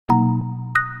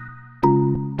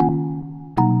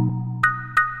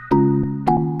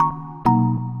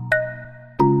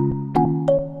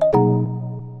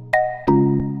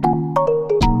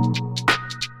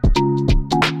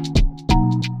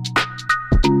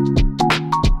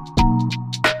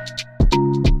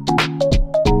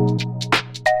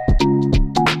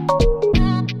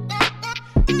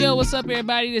up,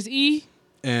 everybody? This E.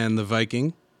 And the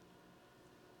Viking.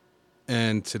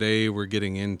 And today we're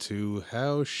getting into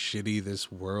how shitty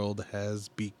this world has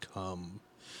become.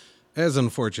 As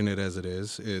unfortunate as it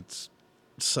is, it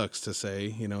sucks to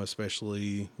say,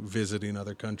 especially visiting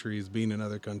other countries, being in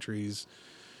other countries.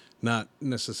 Not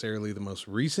necessarily the most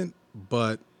recent,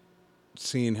 but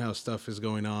seeing how stuff is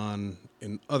going on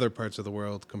in other parts of the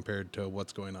world compared to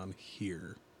what's going on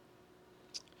here.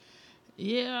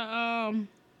 Yeah,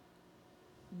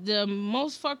 the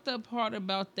most fucked up part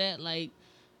about that, like,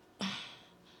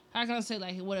 how can I say,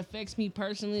 like, what affects me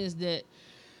personally is that,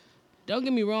 don't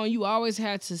get me wrong, you always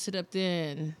had to sit up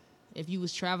there and if you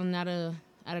was traveling out of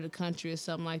the country or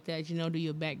something like that, do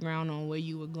your background on where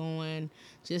you were going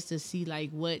just to see,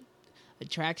 like, what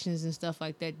attractions and stuff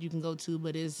like that you can go to,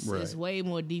 but it's way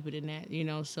more deeper than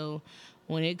that, so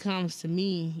when it comes to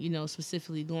me,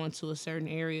 specifically going to a certain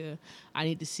area, I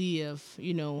need to see if,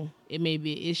 it may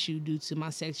be an issue due to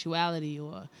my sexuality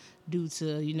or due to,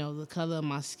 the color of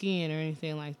my skin or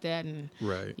anything like that. And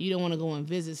you don't want to go and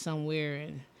visit somewhere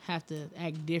and have to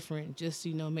act different just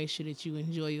to, make sure that you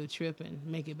enjoy your trip and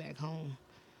make it back home.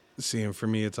 See, and for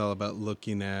me, it's all about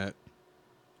looking at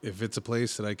if it's a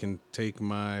place that I can take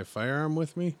my firearm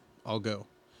with me, I'll go.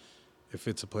 If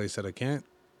it's a place that I can't,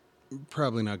 I'm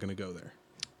probably not going to go there.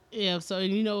 Yeah, so,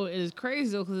 it's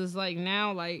crazy, though, because it's like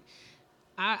now, like,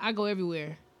 I go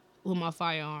everywhere with my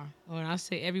firearm. When I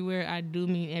say everywhere, I do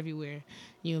mean everywhere.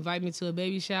 You invite me to a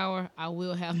baby shower, I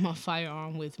will have my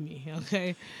firearm with me,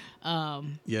 okay?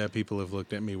 Yeah, people have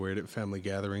looked at me weird at family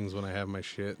gatherings when I have my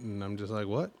shit, and I'm just like,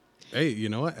 what? Hey, you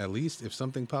know what? At least if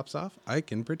something pops off, I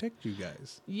can protect you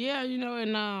guys. Yeah,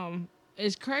 and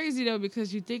it's crazy, though,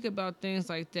 because you think about things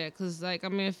like that. Because, like,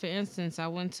 for instance, I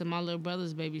went to my little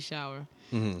brother's baby shower.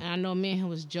 Mm-hmm. And I know me and him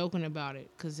was joking about it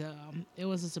because it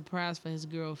was a surprise for his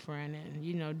girlfriend.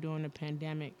 And, during the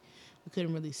pandemic, we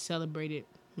couldn't really celebrate it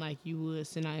like you would,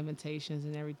 send out invitations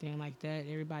and everything like that.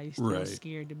 Everybody's still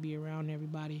scared to be around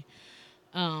everybody.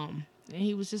 And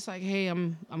he was just like, hey,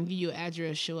 I'm going to give you an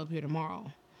address, show up here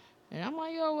tomorrow. And I'm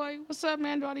like, yo, like, what's up,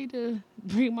 man? Do I need to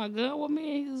bring my gun with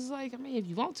me? He was like, if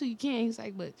you want to, you can. He's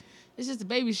like, but it's just a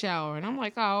baby shower. And I'm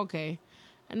like, oh, okay.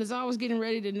 And as I was getting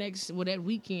ready that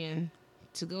weekend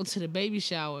to go to the baby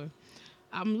shower,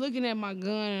 I'm looking at my gun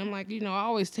and I'm like, I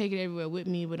always take it everywhere with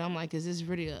me, but I'm like, is this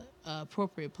really a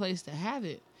appropriate place to have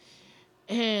it?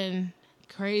 And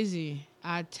crazy,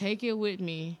 I take it with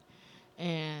me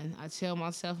and I tell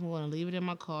myself I'm going to leave it in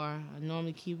my car. I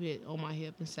normally keep it on my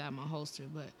hip inside my holster,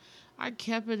 but I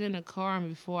kept it in the car, and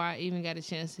before I even got a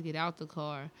chance to get out the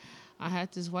car, I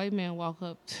had this white man walk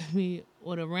up to me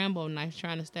with a Rambo knife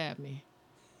trying to stab me.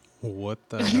 What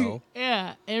the hell?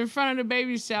 Yeah, in front of the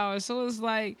baby shower. So it's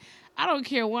like, I don't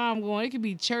care where I'm going. It could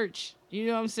be church. You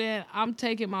know what I'm saying? I'm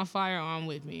taking my firearm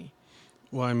with me.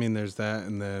 Well, there's that,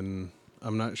 and then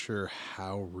I'm not sure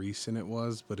how recent it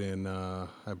was, but in,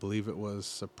 I believe it was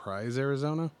Surprise,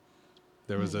 Arizona,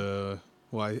 there was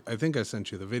I think I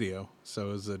sent you the video. So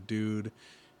it was a dude,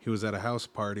 he was at a house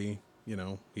party,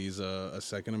 he's a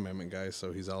Second Amendment guy,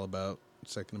 so he's all about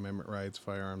Second Amendment rights,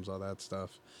 firearms, all that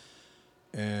stuff.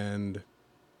 And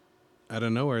out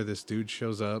of nowhere, this dude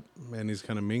shows up, and he's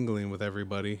kind of mingling with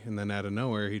everybody, and then out of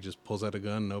nowhere, he just pulls out a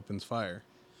gun and opens fire.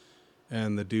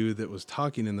 And the dude that was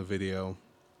talking in the video,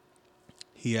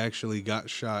 he actually got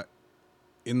shot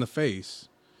in the face.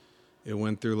 It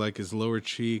went through like his lower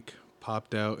cheek,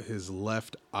 popped out his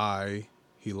left eye.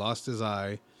 He lost his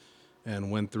eye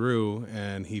and went through,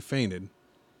 and he fainted.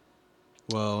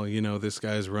 Well, this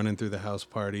guy's running through the house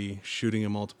party, shooting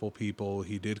at multiple people.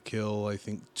 He did kill, I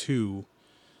think, 2.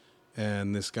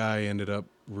 And this guy ended up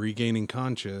regaining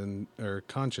consciousness,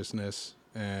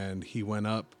 and he went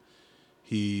up.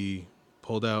 He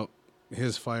pulled out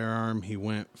his firearm. He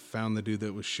found the dude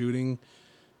that was shooting,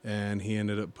 and he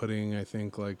ended up putting, I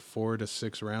think, like 4 to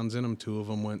 6 rounds in him. 2 of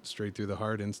them went straight through the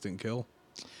heart, instant kill.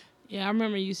 Yeah, I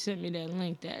remember you sent me that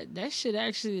link. That shit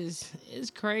actually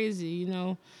is crazy.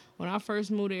 When I first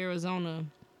moved to Arizona,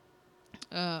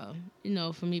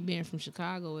 for me being from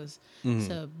Chicago, it's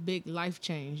a big life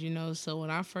change. So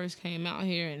when I first came out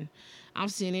here and I'm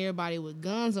seeing everybody with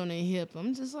guns on their hip,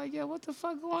 I'm just like, yo, what the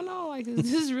fuck going on? Like,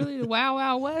 is this really the Wild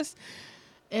Wild West?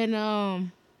 And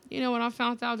when I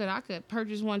found out that I could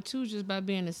purchase one too just by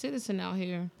being a citizen out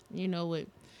here, with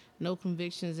no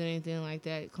convictions or anything like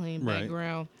that, clean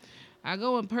background, I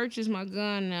go and purchase my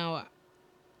gun. Now,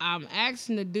 I'm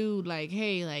asking the dude, like,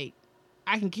 hey, like,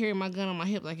 I can carry my gun on my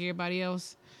hip like everybody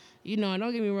else. And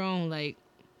don't get me wrong, like,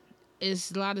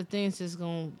 it's a lot of things that's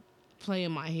going to play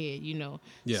in my head,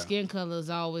 Yeah. Skin color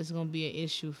is always going to be an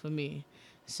issue for me.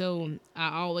 So I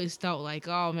always thought like,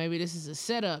 oh, maybe this is a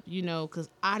setup, because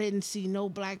I didn't see no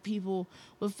black people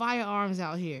with firearms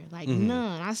out here, like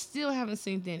none. I still haven't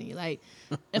seen any. Like,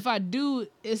 if I do,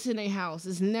 it's in a house.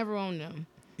 It's never on them.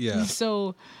 Yeah.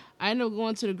 So I ended up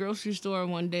going to the grocery store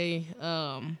one day,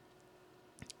 and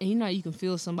you know how you can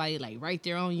feel somebody like right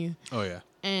there on you, Oh yeah.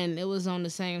 and it was on the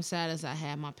same side as I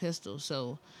had my pistol.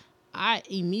 So I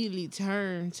immediately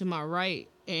turned to my right,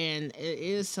 and it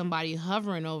is somebody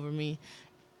hovering over me,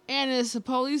 and it's a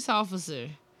police officer.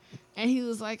 And he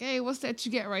was like, "Hey, what's that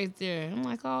you got right there?" I'm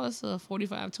like, "Oh, it's a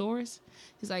 45 Taurus."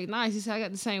 He's like, "Nice." He said, "I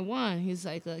got the same one." He's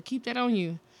like, "Keep that on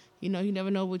you. You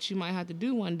never know what you might have to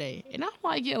do one day." And I'm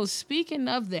like, "Yo, speaking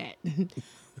of that,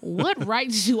 what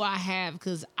rights do I have?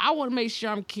 Because I want to make sure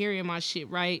I'm carrying my shit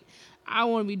right. I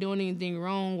don't want to be doing anything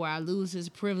wrong where I lose his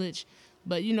privilege."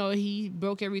 But, he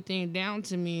broke everything down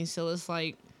to me. So it's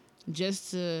like,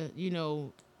 just to,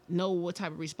 know what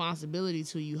type of responsibility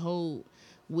to you hold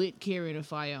with carrying a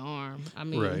firearm. I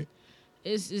mean, Right.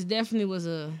 it's definitely was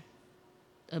a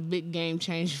big game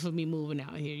changer for me moving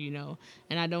out here,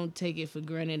 and I don't take it for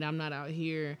granted. I'm not out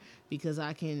here because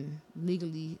I can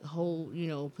legally hold,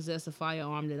 possess a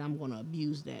firearm that I'm going to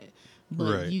abuse that.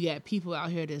 But Right. you got people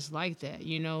out here that's like that,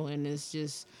 and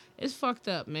it's fucked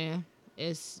up, man.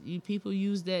 It's people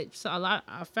use that. So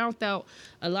I found out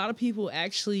a lot of people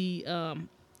actually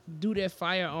do their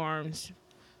firearms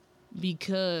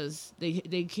because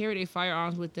they carry their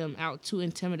firearms with them out to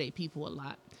intimidate people a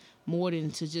lot more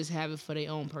than to just have it for their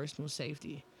own personal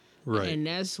safety. Right. And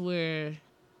that's where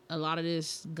a lot of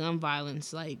this gun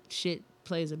violence, like, shit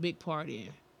plays a big part in.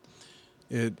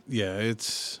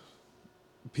 It's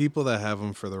people that have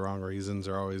them for the wrong reasons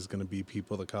are always going to be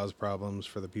people that cause problems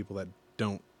for the people that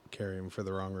don't carry them for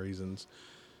the wrong reasons.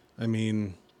 I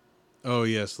mean, oh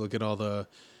yes, look at all the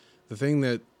thing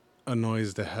that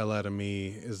annoys the hell out of me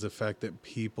is the fact that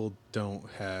people don't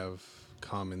have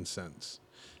common sense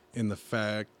in the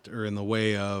fact or in the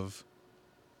way of,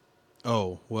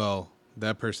 oh, well,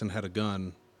 that person had a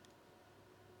gun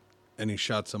and he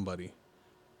shot somebody.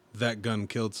 That gun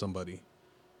killed somebody.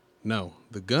 No,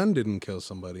 the gun didn't kill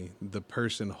somebody. The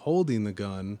person holding the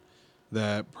gun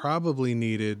that probably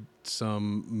needed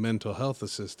some mental health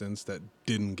assistance that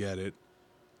didn't get it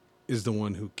is the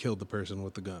one who killed the person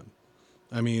with the gun.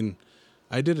 I mean,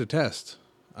 I did a test.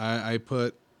 I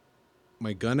put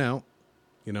my gun out.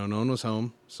 No one was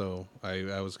home, so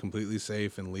I was completely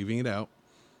safe in leaving it out.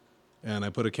 And I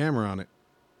put a camera on it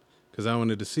because I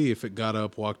wanted to see if it got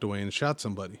up, walked away, and shot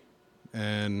somebody.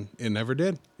 And it never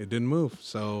did. It didn't move.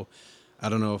 So I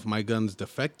don't know if my gun's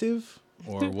defective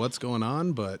or what's going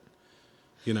on, but,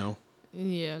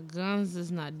 Yeah, guns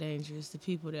is not dangerous to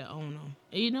people that own them.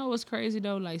 And you know what's crazy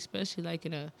though? Like, especially like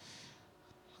in a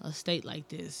state like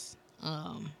this.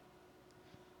 I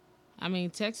mean,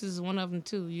 Texas is one of them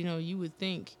too. You would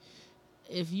think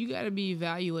if you got to be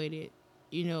evaluated,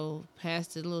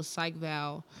 past the little psych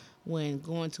valve when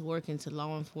going to work into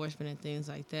law enforcement and things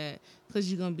like that,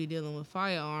 because you're going to be dealing with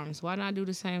firearms. Why not do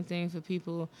the same thing for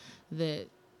people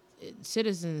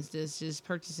citizens that's just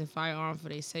purchasing firearms for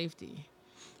their safety?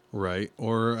 right.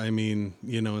 Or, I mean,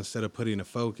 instead of putting a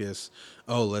focus,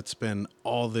 oh, let's spend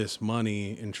all this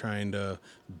money in trying to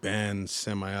ban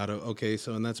semi-auto. Okay,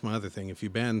 so, and that's my other thing. If you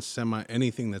ban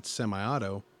anything that's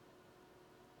semi-auto,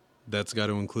 that's got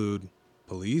to include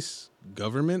police,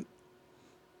 government,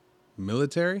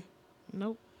 military.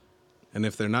 Nope. And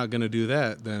if they're not going to do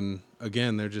that, then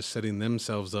again, they're just setting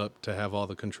themselves up to have all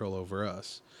the control over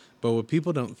us. But what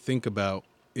people don't think about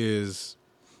is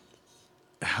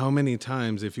how many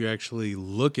times, if you actually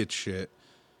look at shit,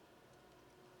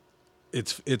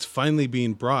 it's finally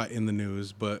being brought in the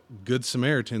news, but Good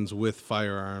Samaritans with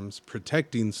firearms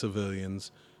protecting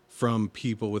civilians from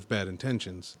people with bad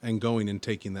intentions and going and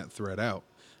taking that threat out.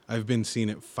 I've been seeing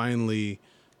it finally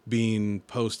being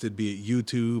posted, be it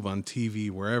YouTube, on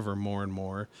TV, wherever, more and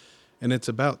more. And it's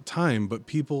about time, but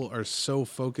people are so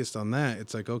focused on that.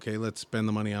 It's like, okay, let's spend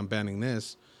the money on banning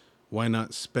this. Why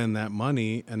not spend that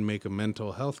money and make a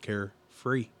mental health care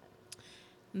free?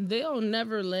 They'll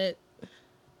never let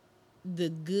the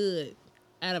good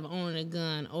out of owning a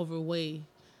gun overweigh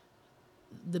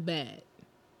the bad,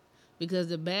 because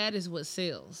the bad is what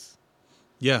sells.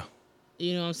 Yeah.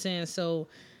 You know what I'm saying? So,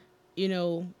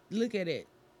 look at it.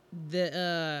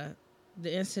 The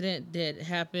incident that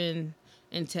happened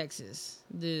in Texas,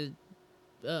 the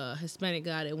Hispanic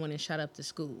guy that went and shot up the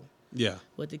school. Yeah.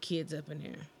 With the kids up in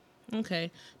there.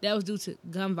 Okay. That was due to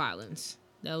gun violence.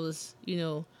 That was,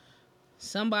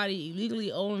 somebody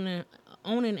illegally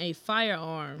owning a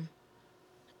firearm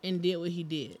and did what he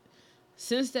did.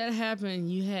 Since that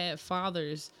happened, you had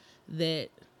fathers that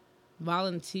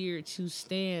volunteered to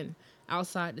stand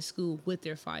outside the school with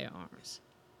their firearms.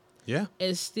 Yeah.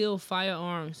 It's still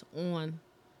firearms on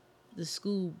the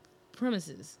school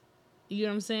premises. You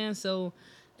know what I'm saying? So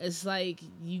it's like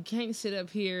you can't sit up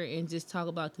here and just talk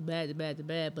about the bad,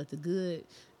 but the good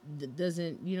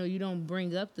doesn't, you don't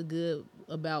bring up the good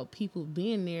about people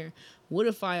being there with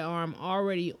a firearm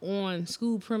already on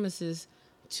school premises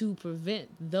to prevent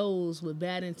those with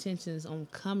bad intentions on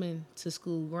coming to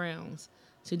school grounds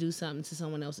to do something to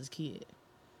someone else's kid.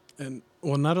 And,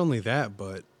 well, not only that,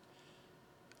 but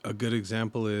a good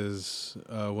example is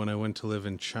when I went to live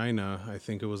in China, I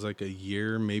think it was like a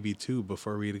year, maybe 2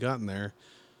 before we had gotten there,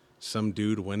 some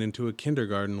dude went into a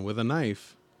kindergarten with a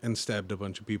knife and stabbed a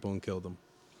bunch of people and killed them.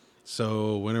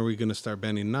 So when are we going to start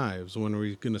banning knives? When are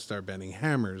we going to start banning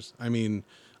hammers? I mean,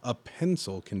 a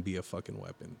pencil can be a fucking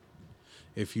weapon.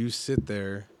 If you sit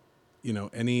there,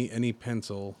 any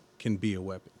pencil can be a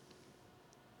weapon.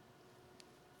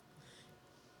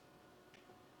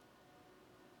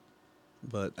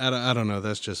 But I don't know.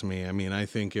 That's just me. I mean, I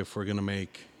think if we're going to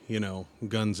make,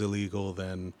 guns illegal,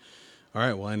 then, all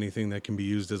right, well, anything that can be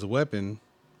used as a weapon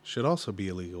should also be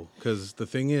illegal. Because the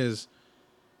thing is,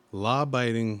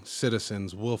 law-abiding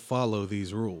citizens will follow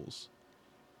these rules.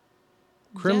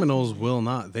 Criminals Definitely. will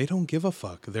not. They don't give a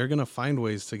fuck. They're going to find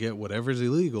ways to get whatever's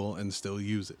illegal and still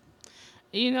use it.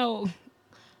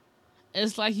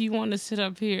 It's like you want to sit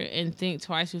up here and think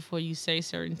twice before you say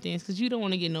certain things because you don't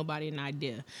want to get nobody an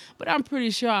idea. But I'm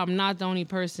pretty sure I'm not the only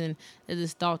person that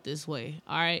has thought this way,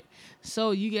 all right?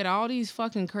 So you get all these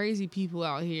fucking crazy people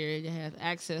out here that have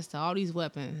access to all these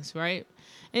weapons, right?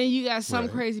 And you got some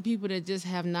Right. crazy people that just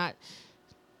have not,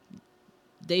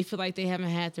 they feel like they haven't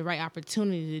had the right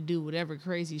opportunity to do whatever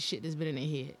crazy shit that's been in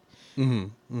their head.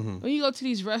 When you go to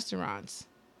these restaurants,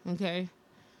 okay,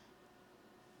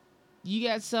 you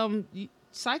got some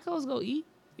psychos go eat,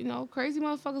 crazy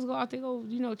motherfuckers go out, they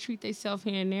go, treat themselves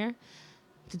here and there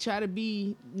to try to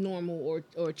be normal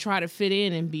or try to fit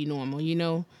in and be normal,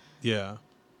 Yeah.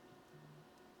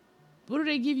 What do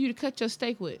they give you to cut your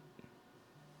steak with?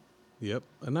 Yep.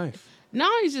 A knife.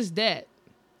 Not only just that,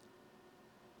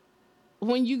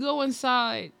 when you go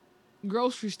inside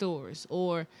grocery stores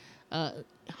or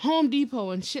Home Depot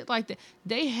and shit like that,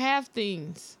 they have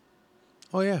things.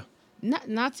 Oh, yeah.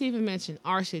 Not to even mention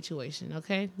our situation,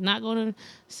 okay? Not going to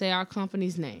say our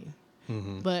company's name,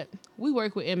 but we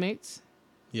work with inmates.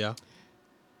 Yeah.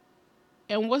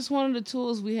 And what's one of the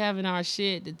tools we have in our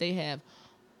shit that they have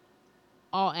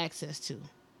all access to?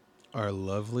 Our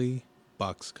lovely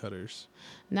box cutters.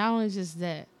 Not only just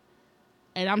that,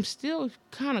 and I'm still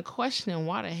kind of questioning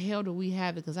why the hell do we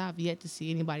have it because I've yet to see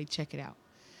anybody check it out.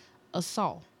 A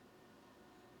saw.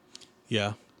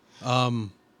 Yeah.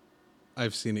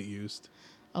 I've seen it used.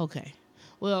 Okay.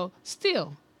 Well,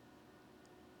 still,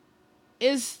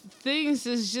 it's things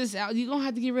that's just out. You're going to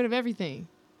have to get rid of everything.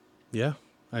 Yeah.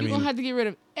 You're going to have to get rid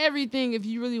of everything if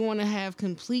you really want to have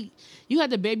complete. You have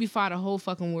to babyfy the whole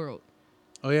fucking world.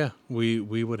 Oh, yeah. We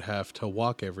would have to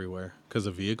walk everywhere because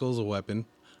a vehicle's a weapon.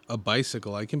 A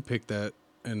bicycle, I can pick that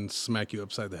and smack you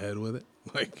upside the head with it.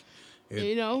 Like,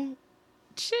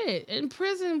 Shit. In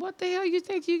prison, what the hell you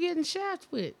think you getting shot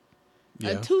with?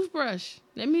 yeah. A toothbrush.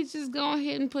 Let me just go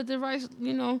ahead and put the right,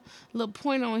 little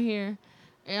point on here,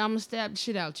 and I'm going to stab the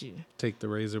shit out you. Take the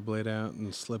razor blade out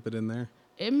and slip it in there.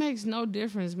 It makes no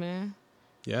difference, man.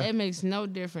 Yeah. It makes no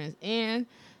difference. And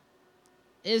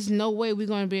there's no way we're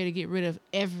going to be able to get rid of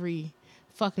every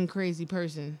fucking crazy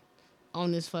person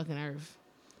on this fucking earth.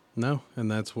 No, and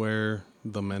that's where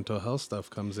the mental health stuff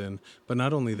comes in. But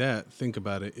not only that, think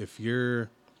about it. If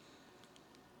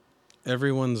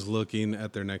everyone's looking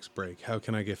at their next break. How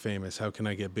can I get famous? How can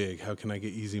I get big? How can I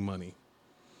get easy money?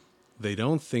 They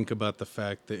don't think about the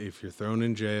fact that if you're thrown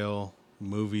in jail,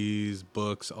 movies,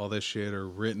 books, all that shit are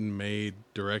written, made,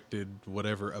 directed,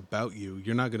 whatever about you,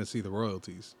 you're not going to see the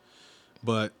royalties.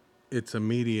 But it's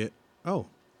immediate, oh,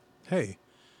 hey,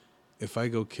 if I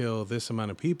go kill this amount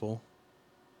of people,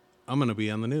 I'm going to be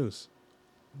on the news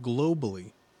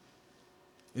globally.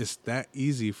 It's that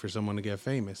easy for someone to get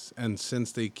famous. And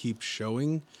since they keep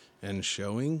showing and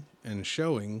showing and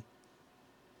showing,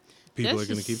 people are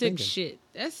going to keep sick thinking. shit.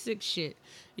 That's sick shit.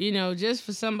 Just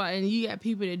for somebody, and you got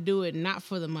people that do it not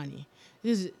for the money.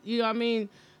 This, what I mean?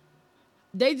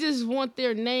 They just want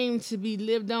their name to be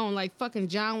lived on, like fucking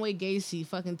John Wayne Gacy,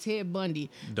 fucking Ted Bundy.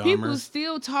 Dahmer. People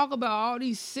still talk about all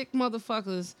these sick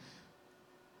motherfuckers.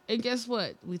 And guess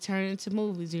what? We turn it into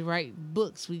movies. We write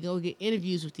books. We go get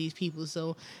interviews with these people.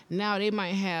 So now they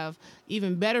might have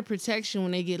even better protection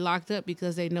when they get locked up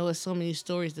because they know there's so many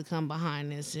stories to come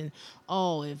behind this. And,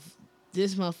 if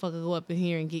this motherfucker go up in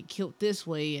here and get killed this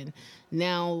way, and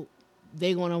now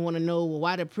they're going to want to know, well,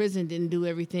 why the prison didn't do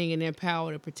everything in their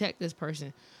power to protect this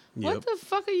person. Yep. What the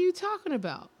fuck are you talking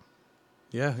about?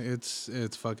 Yeah, it's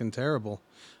fucking terrible.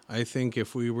 I think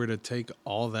if we were to take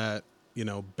all that,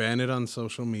 ban it on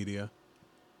social media,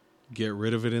 get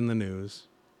rid of it in the news,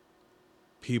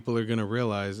 people are going to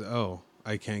realize, oh,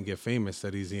 I can't get famous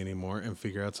that easy anymore, and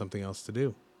figure out something else to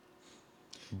do.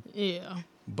 Yeah.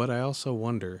 But I also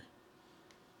wonder,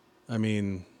 I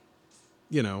mean,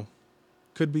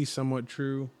 could be somewhat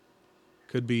true,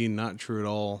 could be not true at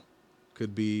all,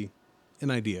 could be an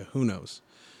idea, who knows.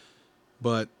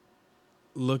 But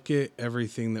look at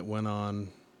everything that went on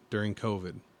during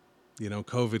COVID.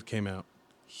 COVID came out,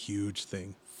 huge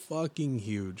thing, fucking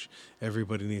huge.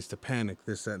 Everybody needs to panic,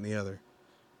 this, that, and the other.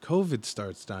 COVID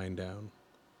starts dying down.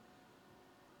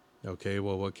 Okay,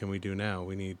 well, what can we do now?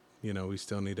 We need, we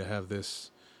still need to have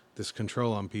this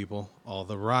control on people. All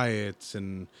the riots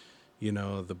and,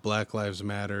 the Black Lives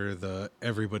Matter, the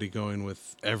everybody going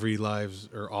with every lives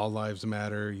or all lives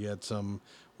matter. You had some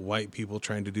white people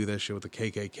trying to do that shit with the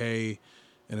KKK.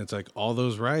 And it's like all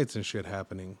those riots and shit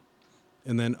happening.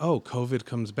 And then, COVID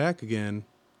comes back again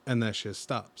and that shit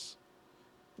stops.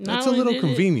 That's a little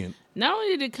convenient. Not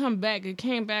only did it come back, it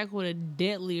came back with a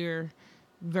deadlier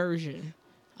version.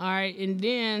 All right. And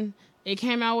then it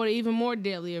came out with an even more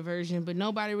deadlier version, but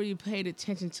nobody really paid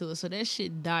attention to it. So that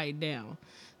shit died down.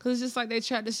 Because it's just like they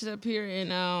tried to sit up here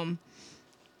and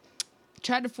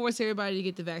tried to force everybody to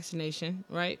get the vaccination,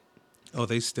 right? Oh,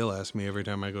 they still ask me every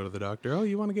time I go to the doctor, oh,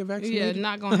 you want to get vaccinated? Yeah,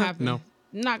 not going to happen. No.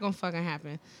 Not going to fucking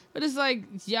happen. But it's like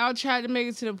y'all tried to make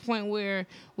it to the point where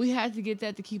we had to get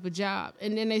that to keep a job.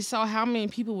 And then they saw how many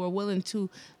people were willing to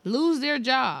lose their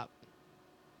job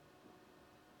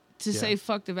to say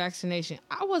fuck the vaccination.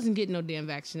 I wasn't getting no damn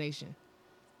vaccination.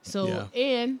 So,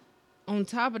 and on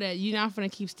top of that, you're not going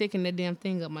to keep sticking that damn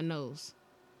thing up my nose.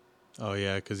 Oh,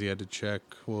 yeah, because you had to check,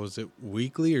 what was it,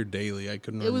 weekly or daily? I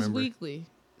couldn't remember. It was weekly.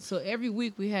 So every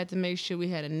week we had to make sure we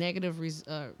had a negative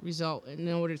result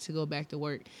in order to go back to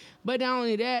work. But not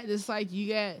only that, it's like you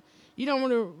don't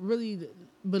want to really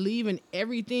believe in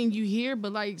everything you hear,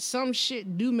 but like some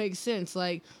shit do make sense.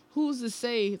 Like who's to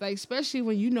say, like especially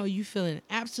when you feeling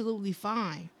absolutely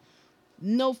fine,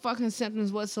 no fucking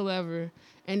symptoms whatsoever,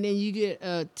 and then you get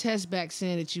a test back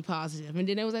saying that you positive, and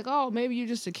then it was like, oh, maybe you're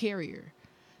just a carrier.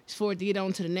 It's for it to get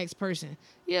on to the next person.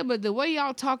 Yeah, but the way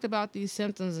y'all talked about these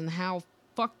symptoms and how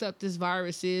fucked up this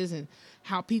virus is and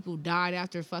how people died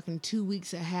after fucking 2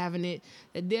 weeks of having it,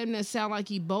 that damn near sound like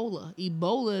Ebola.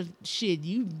 Ebola shit,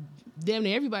 damn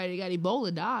near everybody that got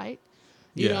Ebola died.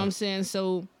 You know what I'm saying?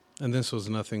 So, and this was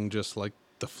nothing, just like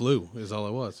the flu is all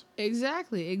it was.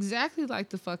 Exactly like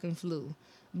the fucking flu.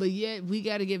 But yet we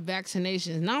got to get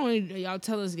vaccinations. Not only do y'all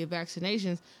tell us to get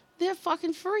vaccinations, they're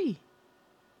fucking free.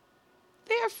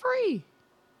 They're free.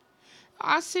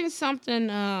 I seen something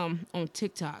on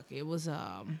TikTok. It was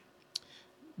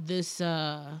this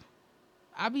I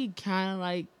be kind of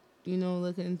like,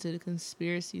 looking into the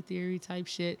conspiracy theory type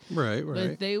shit. Right.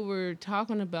 But they were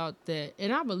talking about that,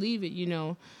 and I believe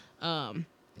it,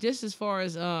 just as far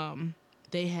as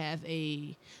they have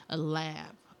a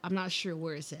lab. I'm not sure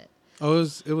where it's at. Oh,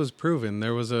 it was proven.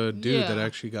 There was a dude that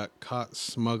actually got caught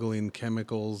smuggling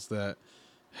chemicals that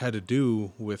had to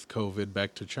do with COVID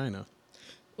back to China.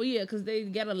 Well, yeah, because they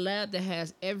got a lab that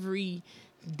has every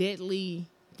deadly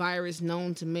virus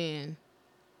known to man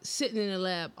sitting in a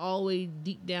lab all the way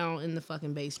deep down in the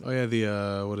fucking basement. Oh, yeah,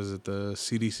 the, what is it, the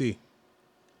CDC,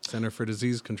 Center for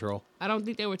Disease Control. I don't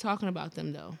think they were talking about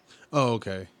them, though. Oh,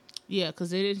 okay. Yeah,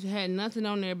 because they had nothing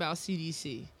on there about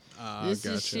CDC. This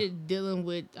is shit dealing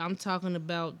with, I'm talking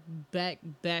about back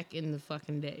in the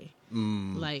fucking day.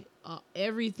 Like,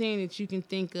 everything that you can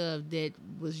think of that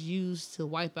was used to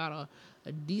wipe out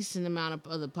a decent amount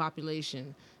of the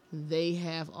population, they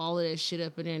have all of that shit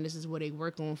up in there, and this is what they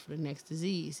work on for the next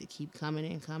disease. They keep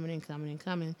coming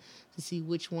to see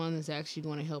which one is actually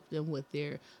going to help them with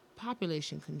their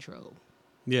population control.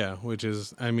 Yeah, which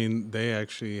is, I mean, they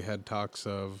actually had talks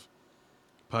of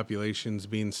populations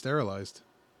being sterilized,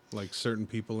 like certain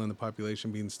people in the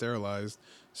population being sterilized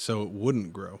so it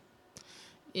wouldn't grow.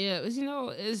 Yeah,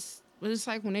 it's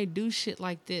like when they do shit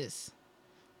like this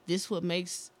what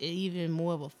makes it even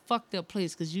more of a fucked up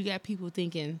place, because you got people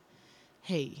thinking,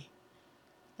 hey,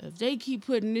 if they keep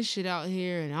putting this shit out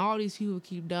here and all these people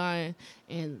keep dying,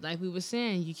 and like we were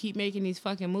saying, you keep making these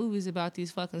fucking movies about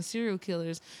these fucking serial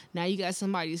killers, now you got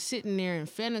somebody sitting there and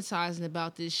fantasizing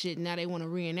about this shit, and now they want to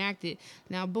reenact it.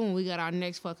 Now, boom, we got our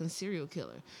next fucking serial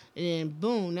killer. And then,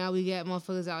 boom, now we got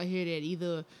motherfuckers out here that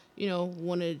either,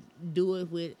 want to do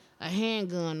it with a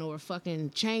handgun or a fucking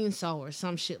chainsaw or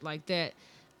some shit like that.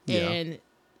 Yeah. And,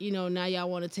 now y'all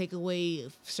want to take away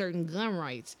certain gun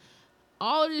rights.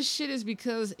 All of this shit is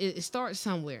because it starts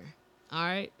somewhere. All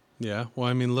right. Yeah. Well,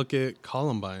 I mean, look at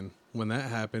Columbine. When that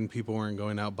happened, people weren't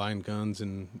going out buying guns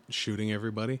and shooting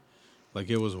everybody. Like,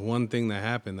 it was one thing that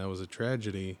happened that was a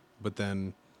tragedy, but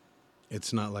then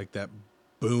it's not like that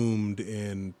boomed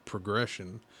in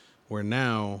progression. Where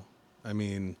now, I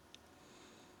mean,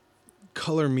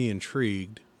 color me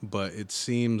intrigued, but it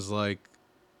seems like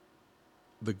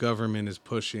the government is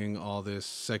pushing all this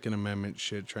Second Amendment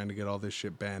shit, trying to get all this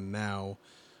shit banned now,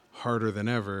 harder than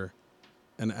ever.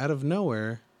 And out of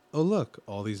nowhere, oh, look,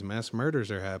 all these mass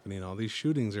murders are happening, all these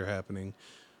shootings are happening.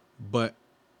 But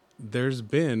there's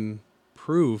been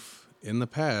proof in the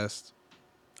past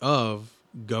of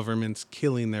governments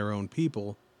killing their own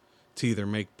people to either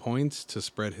make points, to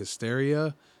spread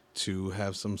hysteria, to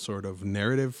have some sort of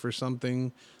narrative for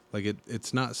something. Like,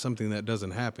 it's not something that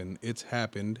doesn't happen. It's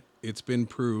happened. It's been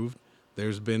proved.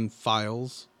 There's been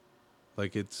files.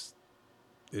 Like, it's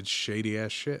shady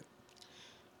ass shit.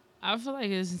 I feel like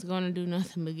it's going to do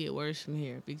nothing but get worse from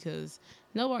here because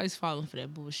nobody's falling for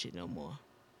that bullshit no more.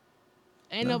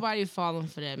 Ain't nobody falling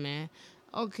for that, man.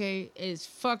 Okay, it's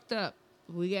fucked up.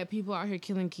 We got people out here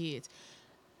killing kids.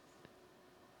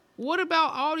 What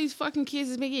about all these fucking kids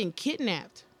that's been getting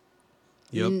kidnapped?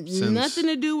 Yep. Nothing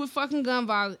to do with fucking gun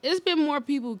violence. It's been more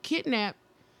people kidnapped,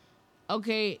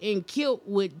 okay, and killed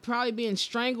with probably being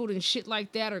strangled and shit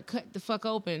like that or cut the fuck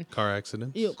open. Car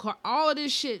accidents. All of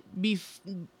this shit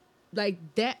like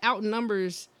that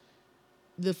outnumbers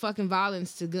the fucking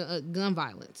violence to gun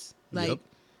violence. Like, yep.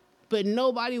 But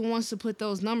nobody wants to put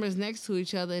those numbers next to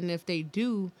each other, and if they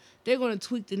do, they're going to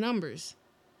tweak the numbers.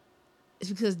 It's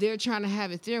because they're trying to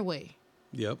have it their way.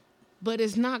 Yep. But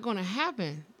it's not going to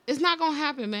happen. It's not going to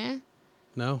happen, man.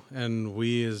 No, and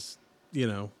we as,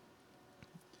 the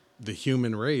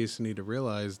human race need to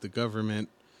realize the government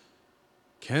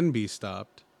can be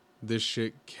stopped. This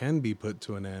shit can be put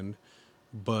to an end,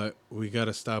 but we got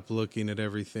to stop looking at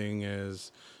everything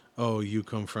as, oh, you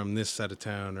come from this side of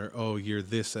town, or, oh, you're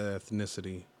this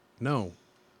ethnicity. No.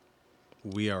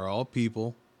 We are all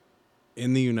people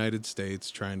in the United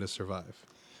States trying to survive.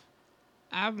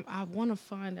 I want to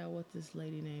find out what this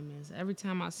lady name is. Every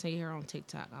time I see her on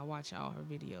TikTok, I watch all her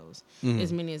videos,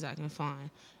 as many as I can find.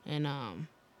 And I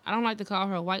don't like to call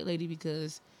her a white lady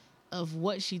because of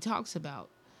what she talks about.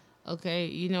 Okay,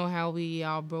 you know how we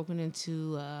all broken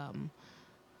into a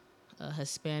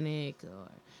Hispanic or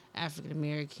African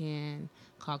American,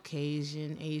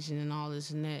 Caucasian, Asian, and all this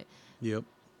and that. Yep.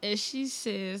 As she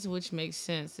says, which makes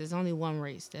sense, there's only one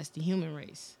race. That's the human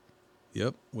race.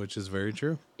 Yep, which is very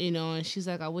true. And she's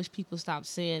like, I wish people stopped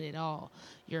saying it all.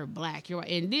 You're black, you're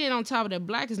white. And then on top of that,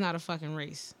 black is not a fucking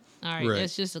race. All right,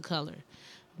 that's just a color.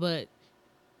 But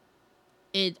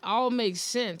it all makes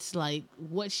sense, like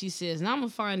what she says. And I'm going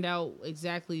to find out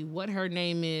exactly what her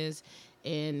name is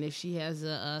and if she has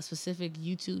a specific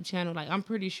YouTube channel. Like, I'm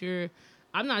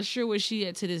not sure where she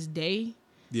at to this day.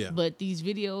 Yeah. But these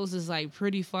videos is like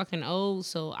pretty fucking old,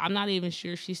 so I'm not even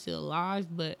sure if she's still alive.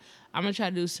 But I'm gonna try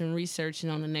to do some research,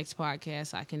 and on the next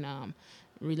podcast I can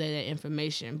relay that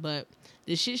information. But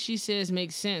the shit she says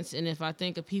makes sense, and if I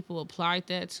think if people applied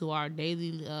that to our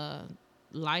daily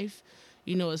life,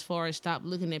 as far as stop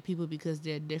looking at people because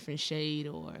they're a different shade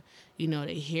or their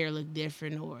hair look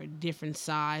different or different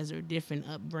size or different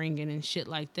upbringing and shit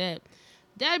like that,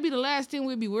 that'd be the last thing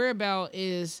we'd be worried about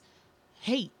is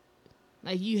hate.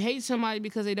 Like, you hate somebody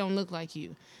because they don't look like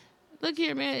you. Look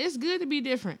here, man. It's good to be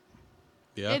different.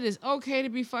 Yeah. It is okay to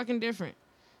be fucking different.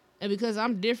 And because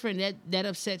I'm different, that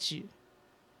upsets you.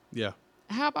 Yeah.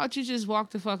 How about you just walk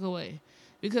the fuck away?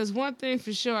 Because one thing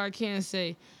for sure I can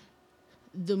say,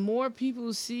 the more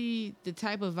people see the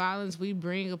type of violence we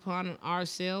bring upon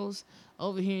ourselves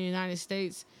over here in the United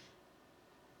States,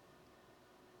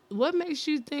 what makes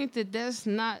you think that that's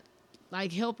not,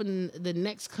 like, helping the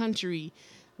next country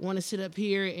want to sit up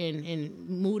here and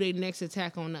move their next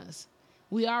attack on us?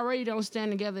 We already don't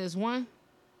stand together as one.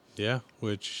 Yeah,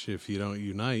 which if you don't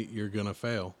unite, you're going to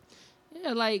fail.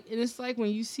 Yeah, and it's like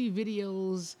when you see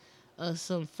videos of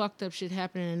some fucked up shit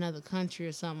happening in another country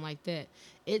or something like that,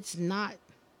 it's not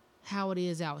how it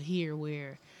is out here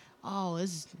where, oh,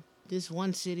 it's this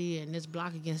one city and this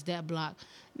block against that block.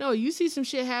 No, you see some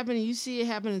shit happening. You see it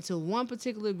happening to one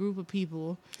particular group of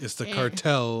people. It's the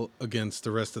cartel against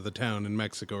the rest of the town in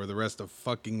Mexico or the rest of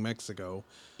fucking Mexico.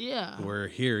 Yeah. Where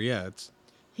here,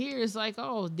 it's like,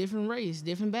 oh, different race,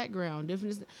 different background,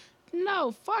 different.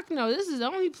 No, fuck no. This is the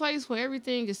only place where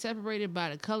everything is separated by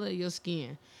the color of your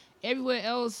skin. Everywhere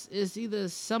else is either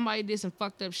somebody did some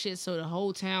fucked up shit, so the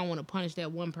whole town want to punish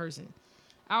that one person.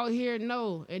 Out here,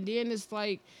 no. And then it's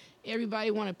like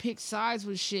everybody want to pick sides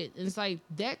with shit. And it's like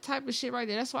that type of shit right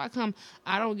there. That's why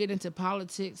I don't get into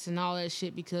politics and all that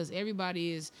shit, because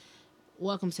everybody is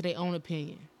welcome to their own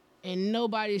opinion. And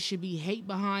nobody should be hate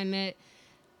behind that.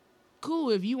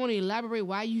 Cool, if you want to elaborate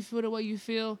why you feel the way you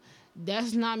feel,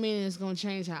 that's not meaning it's going to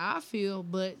change how I feel,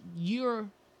 but you're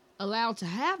allowed to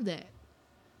have that.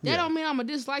 That don't mean I'm going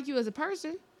to dislike you as a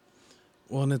person.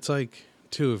 Well, and it's like,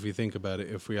 too, if you think about it,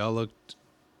 if we all looked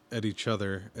at each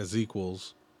other as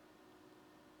equals,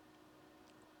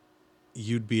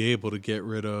 you'd be able to get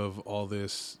rid of all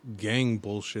this gang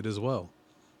bullshit as well.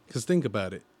 Because think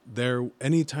about it.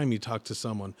 Anytime you talk to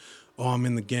someone, oh, I'm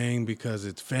in the gang because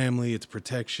it's family, it's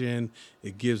protection,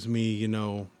 it gives me,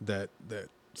 that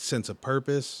sense of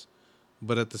purpose.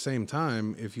 But at the same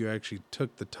time, if you actually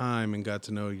took the time and got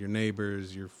to know your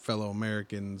neighbors, your fellow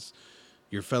Americans,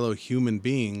 your fellow human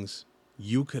beings,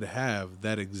 you could have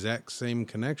that exact same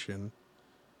connection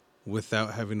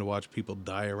without having to watch people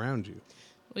die around you.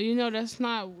 Well, that's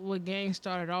not what gangs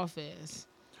started off as.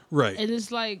 Right. And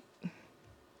it's like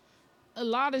a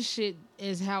lot of shit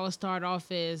is how it started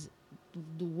off as.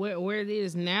 Where it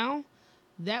is now,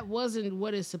 that wasn't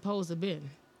what it's supposed to be.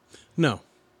 No.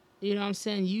 You know what I'm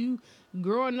saying? Me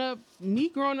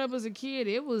growing up as a kid,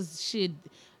 it was shit.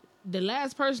 The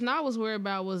last person I was worried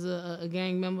about was a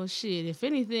gang member. Shit, if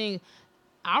anything,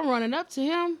 I'm running up to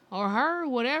him or her,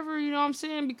 whatever, you know what I'm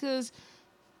saying? Because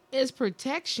it's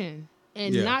protection.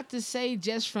 And not to say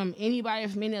just from anybody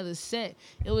from any other set.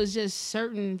 It was just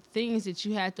certain things that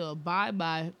you had to abide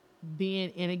by being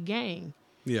in a gang.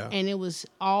 Yeah. And it was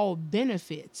all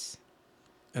benefits.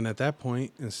 And at that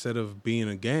point, instead of being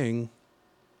a gang,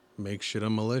 make shit a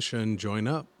militia and join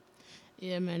up.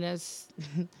 Yeah, man, that's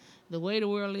the way the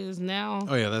world is now.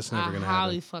 Oh, yeah, that's never going to happen. I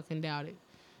highly fucking doubt it.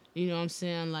 You know what I'm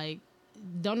saying? Like,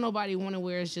 don't nobody want to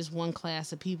wear it's just one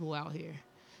class of people out here.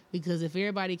 Because if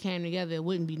everybody came together, it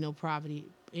wouldn't be no poverty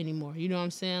anymore. You know what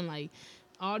I'm saying? Like,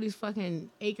 all these fucking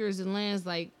acres and lands,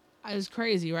 like, it's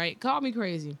crazy, right? Call me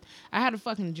crazy. I had a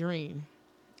fucking dream.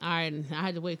 All right, I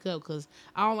had to wake up because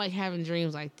I don't like having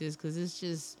dreams like this, because it's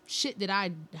just shit that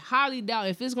I highly doubt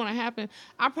if it's going to happen.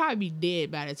 I'll probably be dead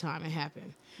by the time it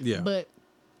happened. Yeah. But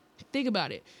think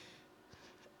about it.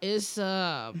 It's,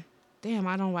 damn,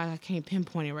 I don't know why I can't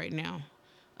pinpoint it right now.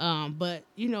 But,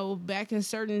 back in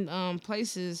certain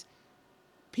places,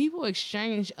 people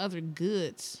exchange other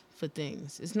goods for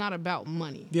things. It's not about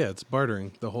money. Yeah, it's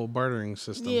bartering, the whole bartering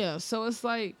system. Yeah, so it's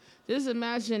like, just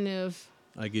imagine if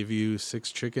I give you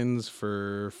 6 chickens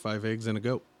for 5 eggs and a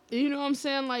goat. You know what I'm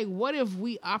saying? Like, what if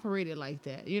we operated like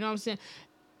that? You know what I'm saying?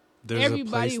 There's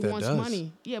everybody a place that wants does.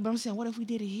 money. Yeah, but I'm saying, what if we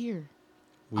did it here?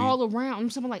 All around. I'm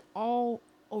saying, like, all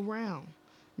around.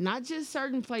 Not just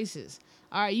certain places.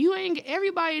 All right,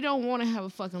 everybody don't want to have a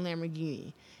fucking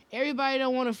Lamborghini. Everybody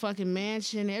don't want a fucking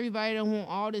mansion. Everybody don't want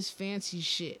all this fancy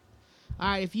shit. All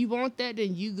right, if you want that,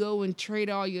 then you go and trade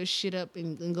all your shit up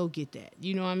and go get that.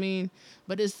 You know what I mean?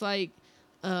 But it's like,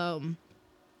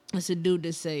 it's a dude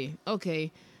that say,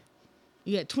 okay,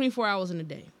 you got 24 hours in a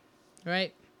day,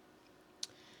 right?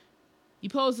 You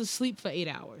supposed to sleep for 8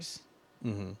 hours.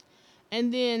 Mm-hmm.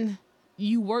 And then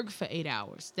you work for 8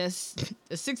 hours. That's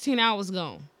 16 hours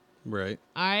gone. Right.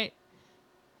 All right?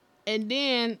 And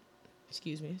then,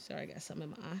 excuse me, sorry, I got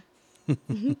something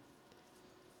in my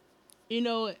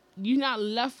eye. You're not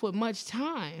left with much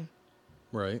time.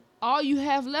 Right. All you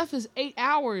have left is 8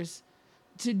 hours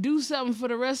to do something for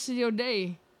the rest of your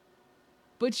day.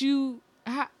 But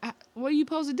what are you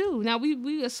supposed to do? Now,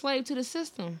 we a slave to the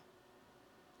system.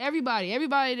 Everybody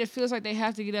that feels like they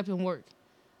have to get up and work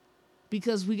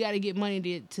because we got to get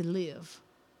money to live.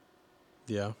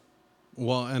 Yeah.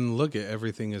 Well, and look at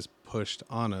everything is pushed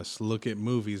on us. Look at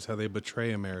movies, how they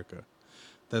betray America.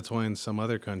 That's why in some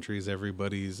other countries,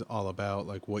 everybody's all about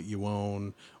like what you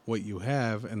own, what you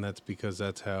have. And that's because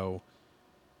that's how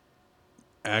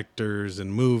actors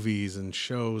and movies and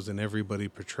shows and everybody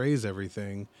portrays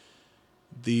everything.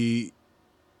 The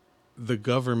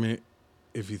government,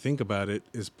 if you think about it,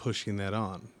 is pushing that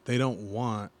on. They don't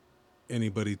want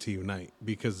anybody to unite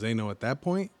because they know at that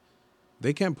point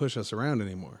they can't push us around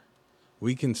anymore.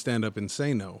 We can stand up and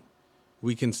say no.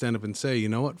 We can stand up and say, you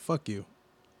know what? Fuck you.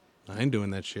 I ain't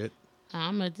doing that shit.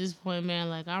 I'm at this point, man,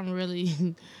 like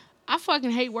I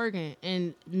fucking hate working,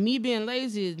 and me being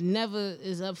lazy never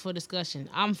is up for discussion.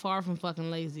 I'm far from fucking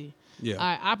lazy.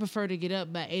 Yeah. I prefer to get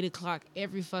up by 8 o'clock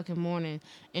every fucking morning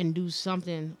and do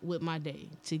something with my day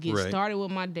to get started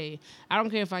with my day. I don't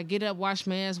care if I get up, wash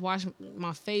my ass, wash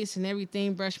my face and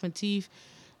everything, brush my teeth,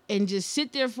 and just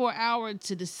sit there for an hour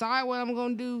to decide what I'm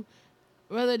going to do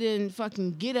rather than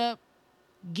fucking get up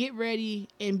get ready,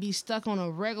 and be stuck on a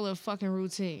regular fucking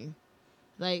routine.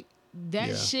 Like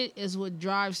that shit is what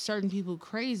drives certain people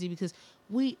crazy because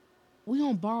we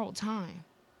on borrowed time.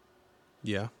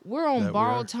 Yeah. We're on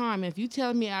borrowed time. If you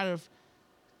tell me out of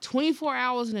 24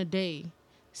 hours in a day,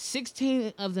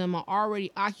 16 of them are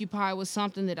already occupied with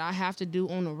something that I have to do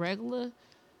on a regular,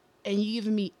 and you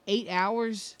giving me 8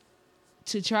 hours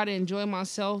to try to enjoy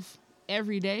myself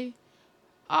every day,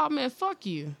 oh man, fuck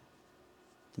you.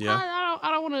 Yeah.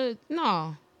 I don't want to.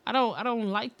 No, I don't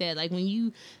like that. Like when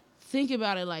you think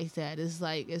about it like that, it's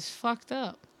like it's fucked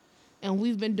up, and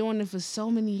we've been doing it for so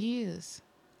many years.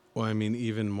 Well, I mean,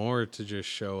 even more to just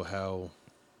show how,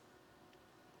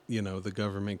 the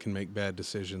government can make bad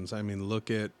decisions. I mean, look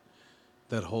at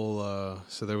that whole.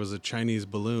 So there was a Chinese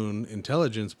balloon,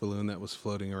 intelligence balloon, that was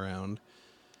floating around.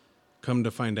 Come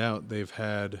to find out, they've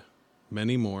had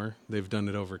many more. They've done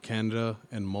it over Canada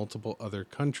and multiple other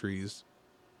countries.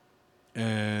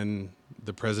 And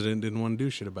the president didn't want to do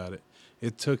shit about it.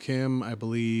 It took him, I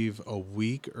believe, a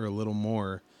week or a little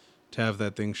more to have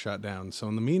that thing shot down. So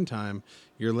in the meantime,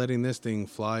 you're letting this thing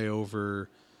fly over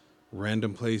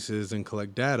random places and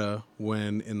collect data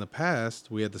when in the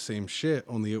past we had the same shit,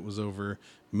 only it was over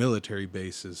military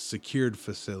bases, secured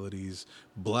facilities,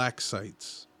 black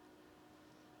sites,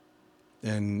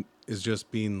 and is just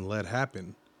being let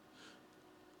happen.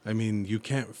 I mean, you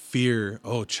can't fear,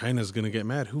 oh, China's going to get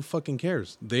mad. Who fucking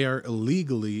cares? They are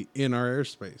illegally in our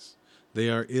airspace. They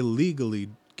are illegally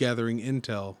gathering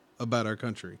intel about our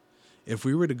country. If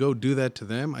we were to go do that to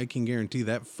them, I can guarantee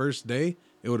that first day,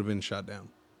 it would have been shot down.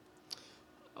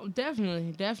 Oh,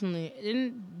 definitely, definitely.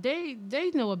 And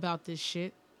they know about this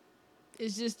shit.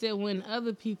 It's just that when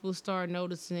other people start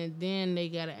noticing it, then they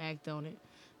got to act on it.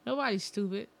 Nobody's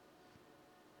stupid.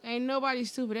 Ain't nobody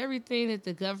stupid. Everything that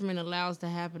the government allows to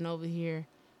happen over here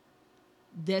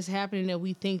that's happening that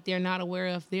we think they're not aware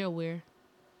of, they're aware.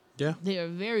 Yeah. They are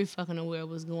very fucking aware of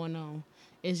what's going on.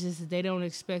 It's just that they don't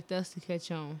expect us to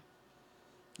catch on.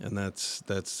 And that's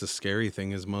the scary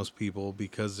thing is most people,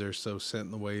 because they're so set in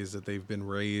the ways that they've been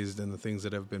raised and the things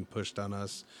that have been pushed on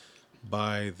us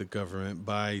by the government,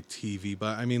 by TV.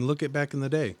 I mean, look at back in the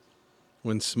day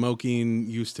when smoking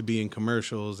used to be in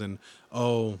commercials and,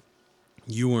 oh,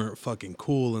 you weren't fucking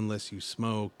cool unless you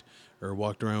smoked or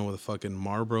walked around with a fucking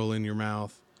Marlboro in your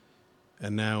mouth.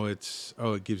 And now it's,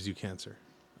 oh, it gives you cancer.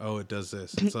 Oh, it does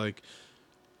this. It's like...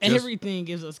 Everything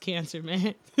gives us cancer,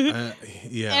 man.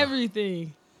 Yeah.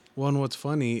 Everything. Well, and what's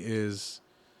funny is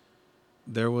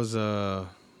there was a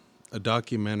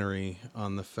documentary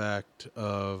on the fact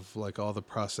of like all the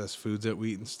processed foods that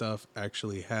we eat and stuff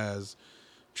actually has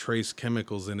trace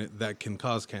chemicals in it that can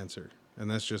cause cancer. And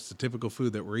that's just the typical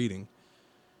food that we're eating.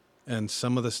 And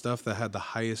some of the stuff that had the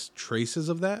highest traces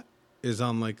of that is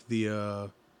on like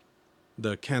the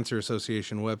Cancer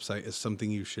Association website is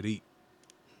something you should eat.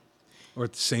 Or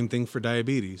the same thing for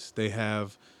diabetes. They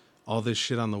have all this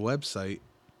shit on the website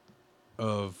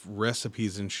of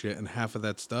recipes and shit, and half of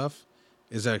that stuff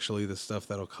is actually the stuff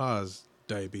that'll cause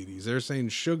diabetes. They're saying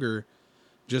sugar,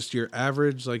 just your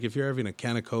average, like if you're having a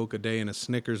can of Coke a day and a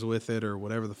Snickers with it or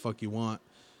whatever the fuck you want,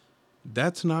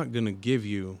 that's not going to give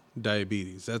you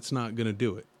diabetes. That's not going to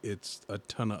do it. It's a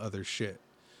ton of other shit.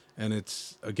 And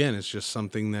it's just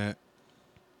something that,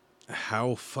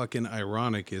 how fucking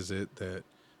ironic is it that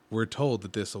we're told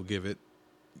that this will give it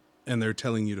and they're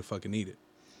telling you to fucking eat it?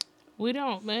 We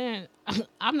don't, man.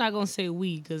 I'm not going to say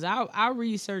we, because I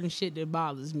read certain shit that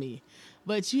bothers me.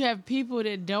 But you have people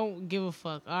that don't give a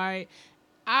fuck, all right?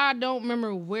 I don't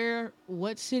remember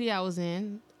what city I was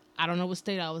in. I don't know what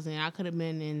state I was in. I could have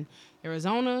been in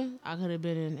Arizona. I could have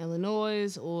been in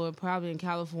Illinois or probably in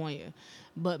California.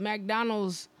 But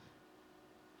McDonald's,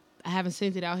 I haven't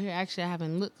seen it out here. Actually, I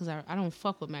haven't looked because I don't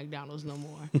fuck with McDonald's no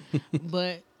more.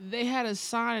 But they had a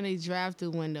sign in a drive-thru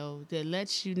window that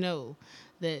lets you know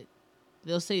that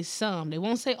they'll say some. They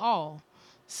won't say all.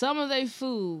 Some of their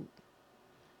food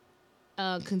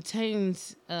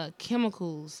contains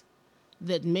chemicals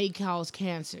that may cause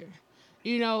cancer.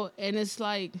 And it's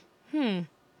like,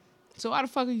 so why the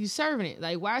fuck are you serving it?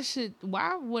 Like,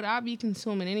 why would I be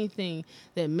consuming anything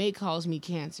that may cause me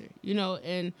cancer?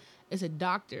 And it's a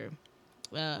doctor.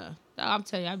 I'm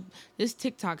telling you, this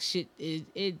TikTok shit,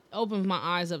 it opened my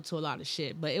eyes up to a lot of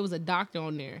shit. But it was a doctor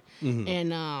on there. Mm-hmm.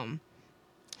 And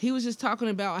he was just talking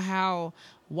about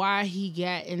why he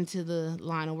got into the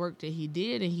line of work that he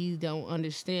did, and he don't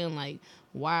understand, like,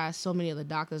 why so many of the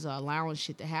doctors are allowing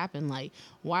shit to happen. Like,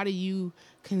 why do you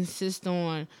consist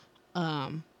on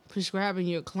prescribing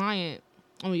your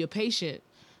patient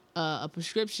a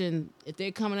prescription, if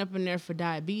they're coming up in there for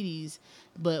diabetes,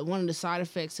 but one of the side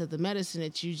effects of the medicine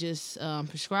that you just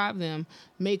prescribe them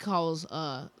may cause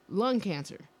lung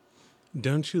cancer.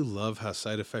 Don't you love how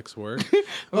side effects work?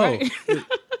 Right.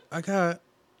 I got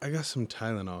some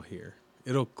Tylenol here.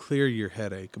 It'll clear your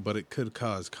headache, but it could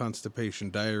cause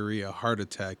constipation, diarrhea, heart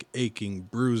attack, aching,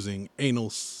 bruising, anal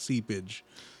seepage,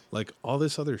 like all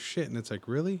this other shit. And it's like,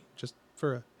 really? Just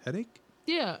for a headache?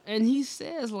 Yeah, and he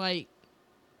says, like,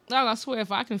 oh, I swear,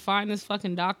 if I can find this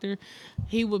fucking doctor,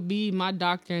 he would be my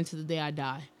doctor until the day I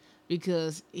die.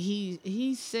 Because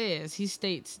he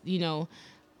states, you know,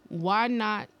 why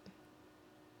not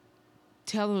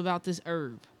tell him about this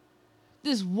herb?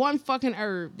 This one fucking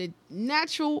herb, the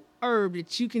natural herb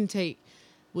that you can take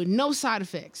with no side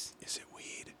effects. Is it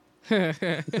weed?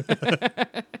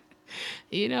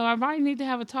 You know, I might need to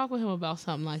have a talk with him about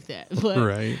something like that. But,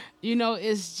 right. You know,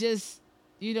 it's just,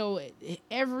 you know,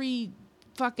 every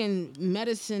fucking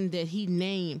medicine that he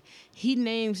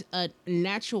names a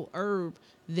natural herb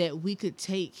that we could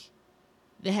take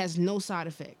that has no side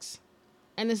effects.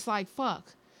 And it's like,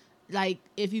 fuck. Like,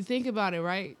 if you think about it,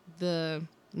 right?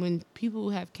 When people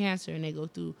have cancer and they go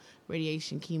through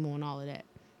radiation, chemo, and all of that,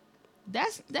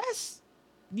 that's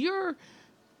you're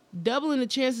doubling the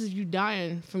chances of you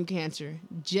dying from cancer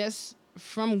just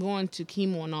from going to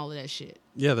chemo and all of that shit.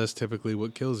 Yeah, that's typically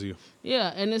what kills you.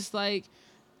 Yeah, and it's like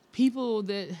people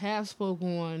that have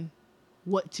spoken on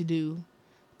what to do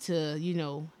to, you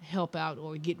know, help out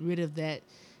or get rid of that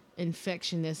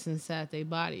infection that's inside their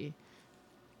body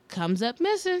comes up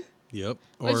missing. Yep.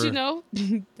 But, you know,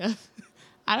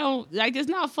 I don't, like, it's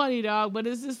not funny, dog, but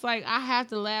it's just like I have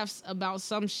to laugh about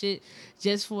some shit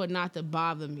just for it not to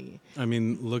bother me. I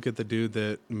mean, look at the dude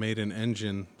that made an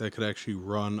engine that could actually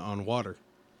run on water.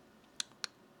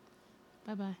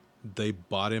 Bye-bye. They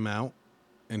bought him out,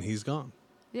 and he's gone.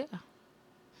 Yeah.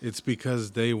 It's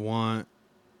because they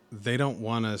don't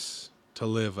want us to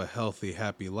live a healthy,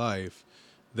 happy life.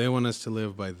 They want us to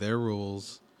live by their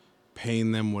rules,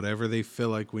 paying them whatever they feel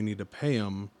like we need to pay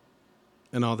them,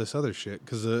 and all this other shit.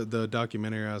 Because the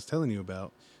documentary I was telling you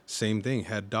about, same thing,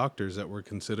 had doctors that were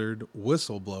considered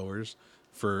whistleblowers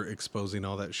for exposing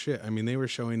all that shit. I mean, they were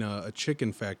showing a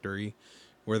chicken factory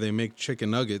where they make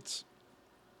chicken nuggets,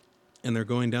 and they're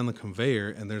going down the conveyor,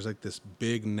 and there's like this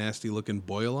big, nasty-looking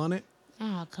boil on it.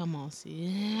 Oh, come on, see.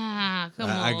 Yeah, come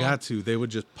on. I got to. They would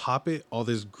just pop it. All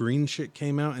this green shit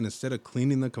came out, and instead of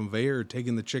cleaning the conveyor or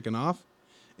taking the chicken off,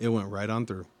 it went right on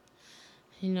through.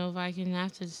 You know, Viking,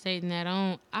 after stating that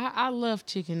on, I love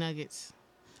chicken nuggets.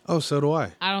 Oh, so do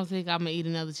I. I don't think I'm going to eat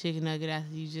another chicken nugget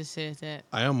after you just said that.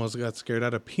 I almost got scared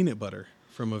out of peanut butter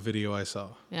from a video I saw.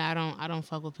 Yeah, I don't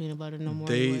fuck with peanut butter no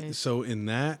more. So in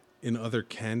other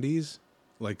candies,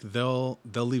 like they'll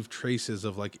leave traces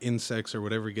of like insects or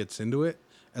whatever gets into it,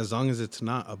 as long as it's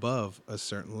not above a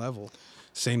certain level.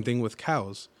 Same thing with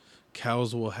cows.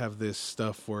 Cows will have this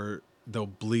stuff where they'll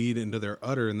bleed into their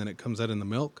udder and then it comes out in the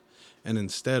milk. And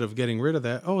instead of getting rid of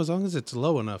that, as long as it's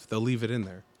low enough, they'll leave it in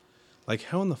there. Like,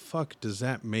 how in the fuck does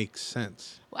that make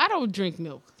sense? Well, I don't drink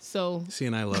milk, so... See,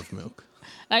 and I love milk.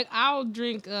 Like, I'll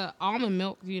drink almond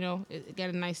milk, you know. It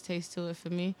got a nice taste to it for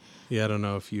me. Yeah, I don't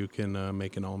know if you can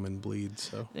make an almond bleed,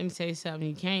 so... Let me tell you something,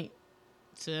 you can't.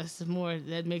 So that's the more...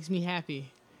 That makes me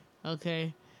happy,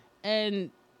 okay?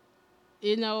 And,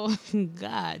 you know,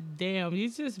 god damn, you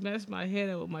just messed my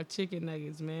head up with my chicken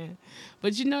nuggets, man.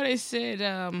 But you know they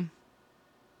said...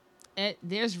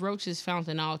 there's roaches found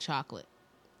in all chocolate.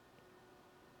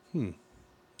 I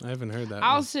haven't heard that.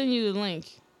 I'll send you the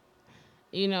link.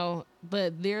 You know,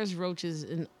 but there's roaches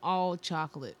in all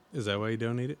chocolate. Is that why you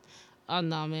don't eat it? Oh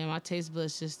no, man, my taste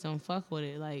buds just don't fuck with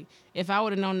it. Like, if I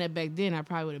would have known that back then, I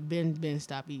probably would have been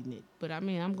stopped eating it. But I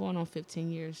mean, I'm going on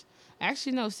 15 years.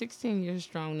 Actually, no, 16 years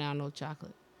strong now, no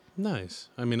chocolate. Nice.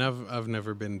 I mean, I've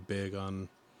never been big on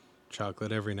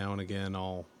chocolate. Every now and again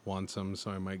I'll want some,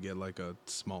 so I might get like a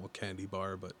small candy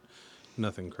bar, but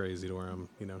nothing crazy to where I'm,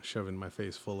 you know, shoving my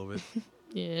face full of it.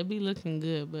 Yeah, it be looking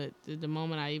good, but the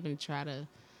moment I even try to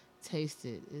taste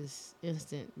it, is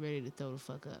instant ready to throw the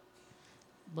fuck up.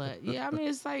 But yeah, I mean,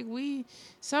 it's like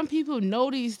some people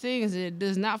know these things and it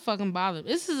does not fucking bother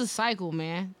them. This is a cycle,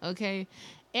 man. Okay,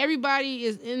 everybody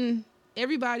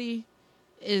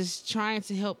is trying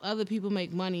to help other people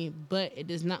make money, but it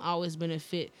does not always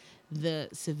benefit the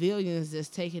civilians that's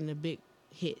taking the big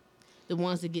hit, the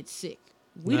ones that get sick.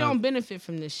 We No. don't benefit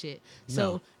from this shit.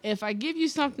 So No. if I give you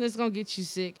something that's gonna get you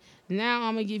sick, now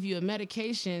I'm gonna give you a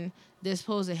medication that's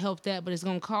supposed to help that, but it's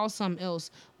gonna cause something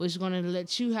else, which is gonna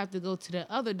let you have to go to the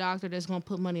other doctor that's gonna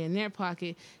put money in their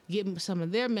pocket, get some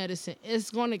of their medicine.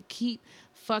 It's gonna keep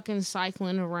fucking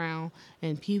cycling around,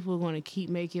 and people are gonna keep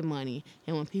making money.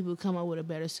 And when people come up with a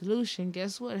better solution,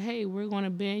 guess what? Hey, we're gonna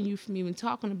ban you from even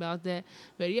talking about that.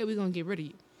 But yeah, we're gonna get rid of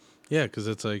you. Yeah, because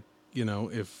it's like,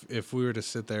 if we were to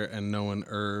sit there and know an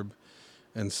herb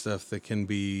and stuff that can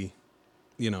be,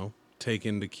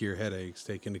 taken to cure headaches,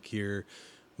 taken to cure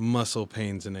muscle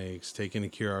pains and aches, taken to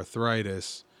cure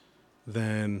arthritis,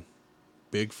 then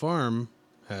Big Farm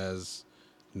has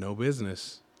no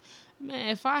business. Man,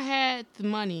 if I had the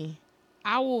money,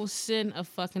 I will send a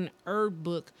fucking herb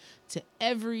book to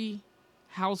every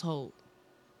household.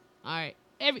 All right.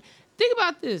 Think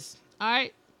about this. All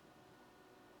right.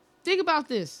 Think about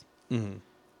this. Mm-hmm.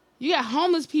 You got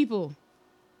homeless people.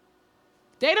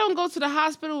 They don't go to the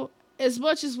hospital as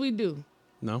much as we do.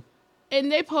 No?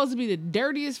 And they supposed to be the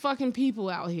dirtiest fucking people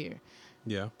out here.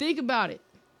 Yeah. Think about it.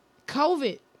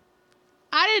 COVID.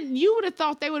 You would have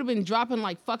thought they would have been dropping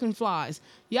like fucking flies.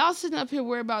 Y'all sitting up here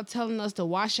worried about telling us to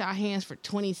wash our hands for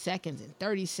 20 seconds and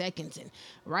 30 seconds and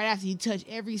right after you touch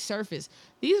every surface.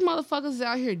 These motherfuckers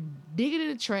out here digging in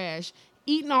the trash,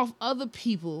 eating off other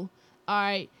people, all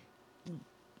right,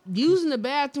 using the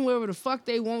bathroom wherever the fuck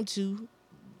they want to,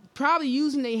 probably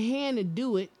using their hand to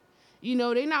do it.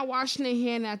 They not washing their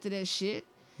hand after that shit.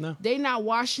 No. They not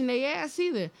washing their ass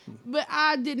either. But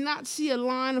I did not see a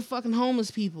line of fucking homeless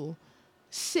people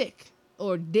sick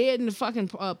or dead in the fucking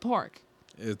park.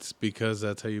 It's because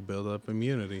that's how you build up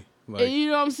immunity. Like, And you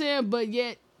know what I'm saying? But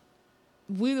yet,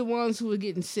 we the ones who are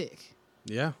getting sick.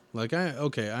 yeah. Like, I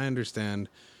understand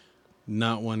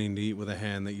not wanting to eat with a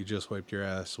hand that you just wiped your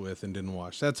ass with and didn't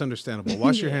wash. That's understandable.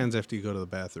 Wash your Yeah. hands after you go to the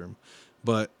bathroom.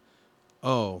 But,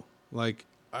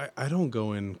 I don't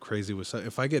go in crazy with stuff.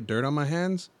 If I get dirt on my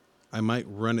hands, I might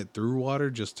run it through water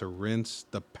just to rinse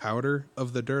the powder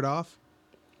of the dirt off.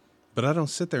 But I don't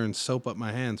sit there and soap up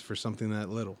my hands for something that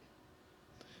little.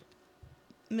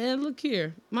 Man, look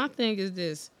here. My thing is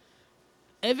this.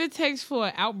 If it takes for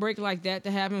an outbreak like that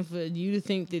to happen for you to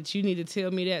think that you need to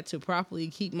tell me that to properly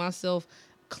keep myself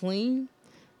clean,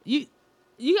 you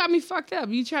got me fucked up.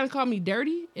 You trying to call me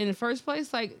dirty in the first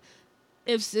place? Like,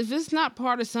 if it's not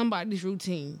part of somebody's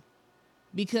routine,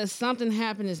 because something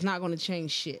happened, it's not going to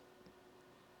change shit.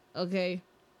 Okay?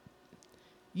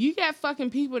 You got fucking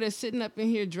people that's sitting up in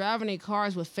here driving their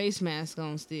cars with face masks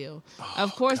on still.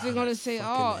 Of course, God, they're going I to say,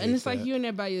 fucking and hate it's like that. you in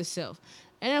there by yourself.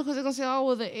 And of course, they're going to say,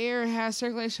 well, the air has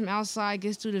circulation from outside,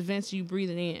 gets through the vents, you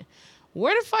breathe it in.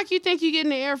 Where the fuck you think you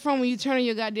getting the air from when you turn on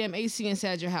your goddamn AC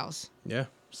inside your house? Yeah,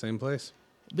 same place.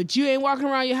 But you ain't walking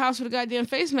around your house with a goddamn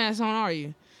face mask on, are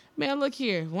you? Man, look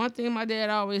here. One thing my dad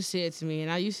always said to me,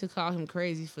 and I used to call him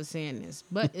crazy for saying this,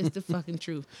 but it's the fucking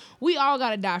truth. We all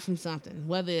got to die from something,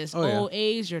 whether it's old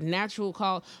age or natural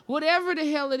cause, whatever the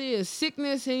hell it is,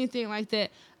 sickness, anything like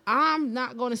that. I'm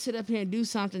not going to sit up here and do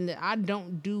something that I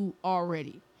don't do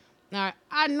already. Now,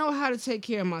 I know how to take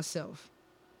care of myself.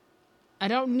 I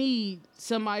don't need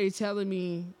somebody telling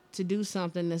me to do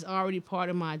something that's already part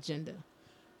of my agenda.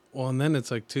 Well, and then it's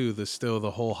like, too,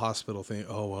 the whole hospital thing.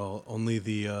 Oh, well, only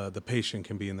the patient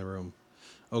can be in the room.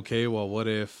 Okay, well, what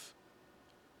if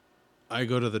I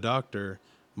go to the doctor,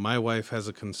 my wife has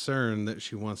a concern that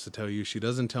she wants to tell you. She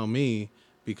doesn't tell me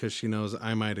because she knows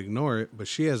I might ignore it, but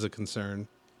she has a concern.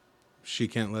 She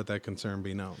can't let that concern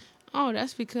be known. Oh,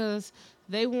 that's because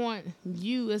they want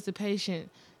you as the patient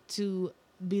to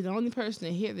be the only person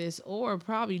to hear this, or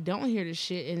probably don't hear the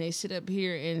shit, and they sit up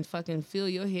here and fucking fill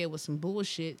your head with some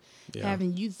bullshit,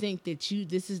 having you think that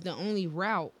this is the only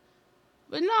route.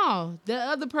 But no, the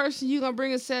other person you gonna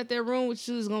bring and sit at that room with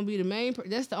you is gonna be the main.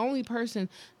 That's the only person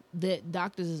that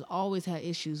doctors has always had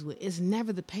issues with. It's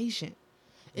never the patient.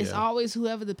 It's always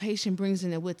whoever the patient brings in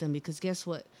there with them. Because guess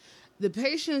what, the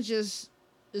patient just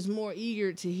is more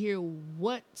eager to hear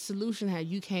what solution have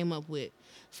you came up with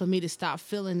for me to stop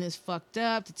feeling this fucked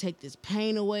up, to take this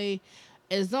pain away.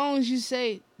 As long as you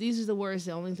say, these are the words,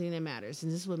 the only thing that matters.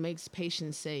 And this is what makes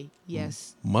patients say,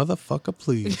 yes. Motherfucker,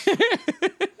 please.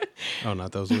 Oh,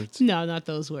 not those words? No, not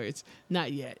those words.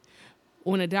 Not yet.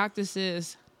 When a doctor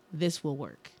says, this will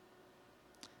work.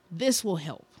 This will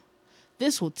help.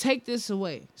 This will take this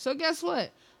away. So guess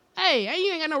what? Hey,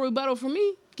 you ain't got no rebuttal for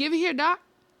me. Give it here, doc.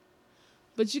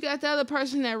 But you got the other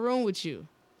person in that room with you.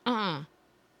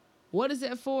 What is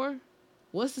that for?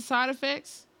 What's the side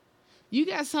effects? You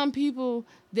got some people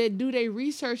that do their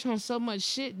research on so much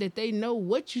shit that they know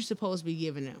what you're supposed to be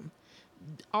giving them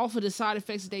off of the side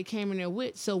effects that they came in there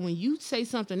with. So when you say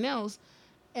something else,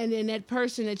 And then that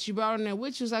person that you brought in there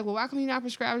with you was like, well, why come you not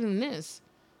prescribing them this?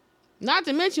 Not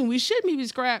to mention, we shouldn't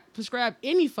be prescribed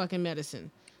any fucking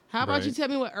medicine. How about you Right. tell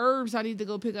me what herbs I need to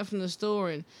go pick up from the store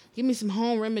and give me some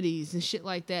home remedies and shit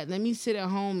like that. Let me sit at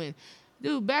home and,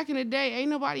 dude, back in the day, ain't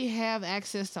nobody have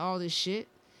access to all this shit.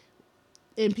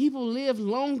 And people live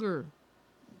longer.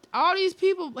 All these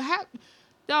people have,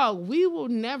 dog, we will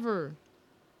never,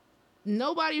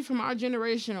 nobody from our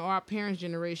generation or our parents'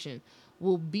 generation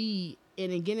will be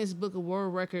in a Guinness Book of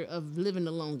World Record of living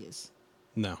the longest.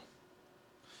 No.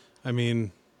 I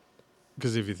mean,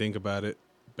 because if you think about it,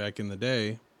 back in the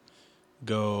day,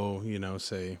 go,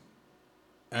 say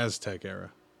Aztec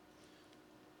era.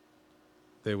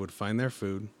 They would find their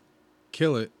food,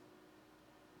 kill it,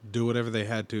 do whatever they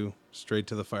had to, straight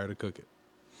to the fire to cook it.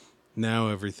 Now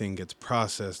everything gets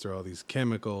processed through all these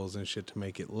chemicals and shit to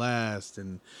make it last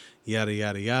and yada,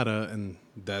 yada, yada. And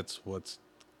that's what's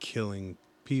killing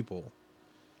people.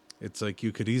 It's like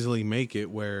you could easily make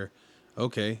it where,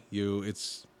 okay, you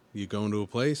go into a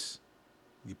place,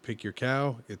 you pick your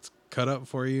cow, it's cut up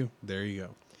for you, there you go.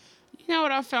 You know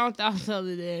what I found out the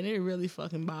other day, and it really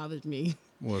fucking bothered me.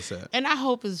 What's that? And I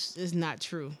hope it's not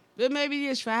true. But maybe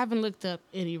it is true. I haven't looked up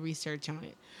any research on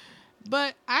it.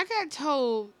 But I got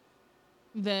told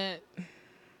that,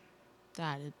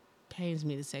 God, it pains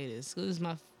me to say this. It was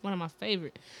one of my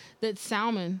favorite. That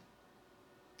salmon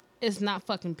is not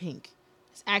fucking pink.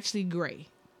 It's actually gray.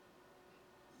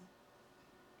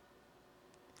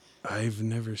 I've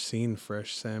never seen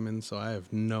fresh salmon, so I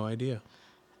have no idea.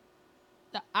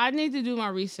 I need to do my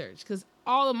research because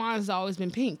all of mine has always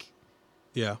been pink.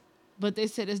 Yeah. But they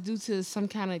said it's due to some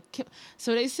kind of...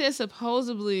 So they said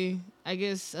supposedly, I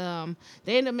guess,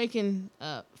 they ended up making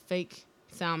fake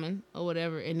salmon or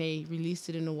whatever, and they released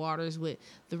it in the waters with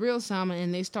the real salmon,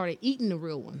 and they started eating the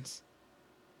real ones.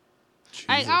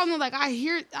 I don't know, like, I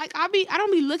hear... I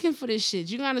don't be looking for this shit.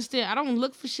 You can understand? I don't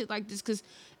look for shit like this because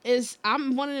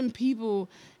I'm one of them people,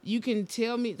 you can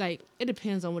tell me, like, it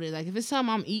depends on what it is. Like, if it's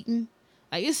something I'm eating...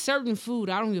 Like, it's certain food,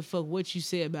 I don't give a fuck what you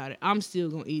say about it. I'm still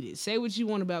going to eat it. Say what you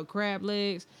want about crab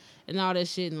legs and all that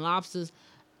shit and lobsters.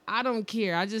 I don't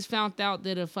care. I just found out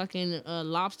that a fucking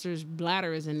lobster's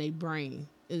bladder is in their brain,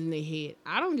 is in their head.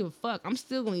 I don't give a fuck. I'm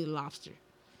still going to eat a lobster.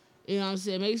 You know what I'm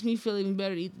saying? It makes me feel even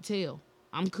better to eat the tail.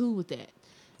 I'm cool with that.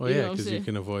 Well, you yeah, know because you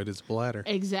can avoid its bladder.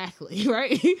 Exactly,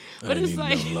 right? But it's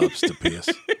like... no lobster piss.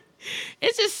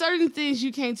 It's just certain things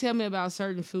you can't tell me about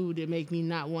certain food that make me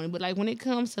not want it. But, like, when it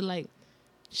comes to, like,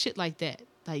 shit like that.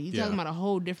 Like, you talking about a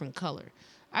whole different color.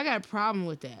 I got a problem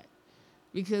with that.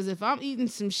 Because if I'm eating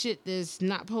some shit that's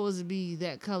not supposed to be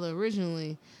that color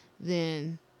originally,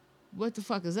 then what the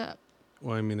fuck is up?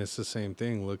 Well, I mean, it's the same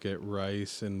thing. Look at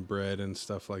rice and bread and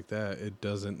stuff like that. It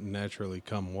doesn't naturally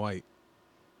come white.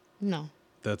 No.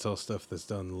 That's all stuff that's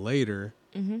done later.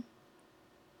 Mm-hmm.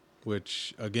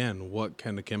 Which, again, what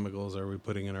kind of chemicals are we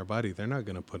putting in our body? They're not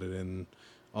going to put it in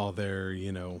all their,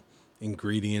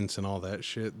 ingredients and all that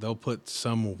shit. They'll put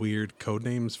some weird code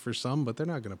names for some, but they're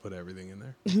not going to put everything in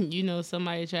there.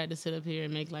 Somebody tried to sit up here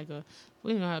and make like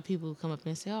how people come up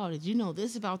and say, oh, did you know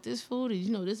this about this food? Did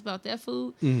you know this about that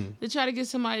food? Mm-hmm. They try to get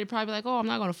somebody to probably be like, oh, I'm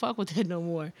not going to fuck with that no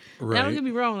more. Right. Now, don't get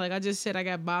me wrong. Like I just said, I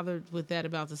got bothered with that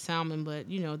about the salmon, but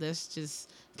that's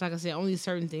just, like I said, only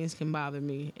certain things can bother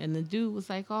me. And the dude was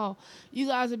like, oh, you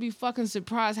guys would be fucking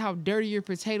surprised how dirty your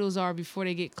potatoes are before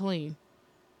they get clean.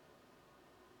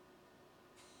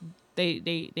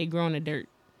 They grow in the dirt.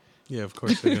 Yeah, of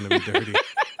course they're going to be dirty.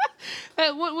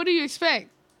 What do you expect?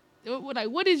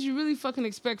 What did you really fucking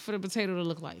expect for the potato to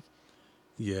look like?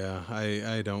 Yeah,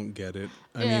 I don't get it.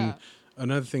 I Yeah. mean,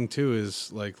 another thing too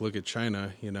is like, look at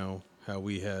China, how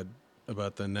we had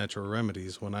about the natural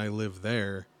remedies. When I lived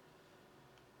there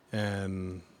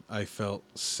and I felt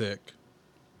sick,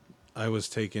 I was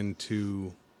taken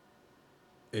to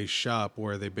a shop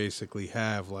where they basically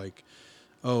have like,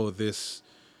 oh, this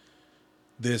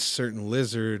certain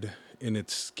lizard in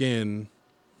its skin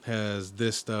has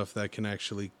this stuff that can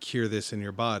actually cure this in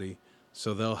your body.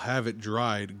 So they'll have it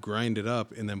dried, grind it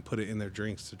up, and then put it in their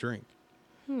drinks to drink.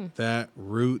 That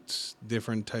roots,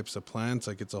 different types of plants,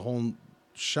 like it's a whole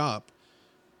shop.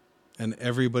 And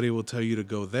everybody will tell you to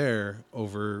go there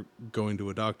over going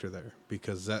to a doctor there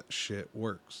because that shit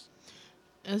works.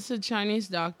 It's a Chinese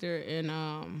doctor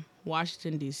in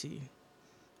Washington, D.C.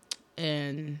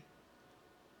 And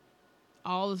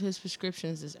all of his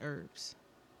prescriptions is herbs.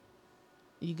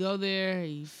 You go there,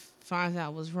 he finds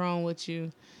out what's wrong with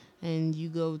you, and you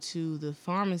go to the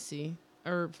pharmacy,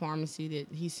 herb pharmacy that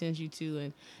he sends you to,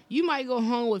 and you might go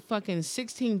home with fucking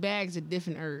 16 bags of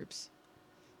different herbs.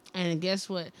 And guess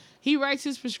what? He writes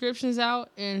his prescriptions out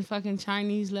in fucking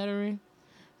Chinese lettering.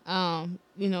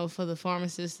 For the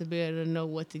pharmacist to be able to know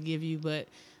what to give you. But,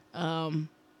 nothing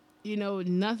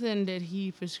that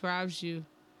he prescribes you,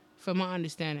 from my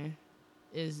understanding,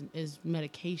 is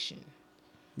medication.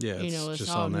 Yeah, it's It's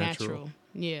just all all natural. natural.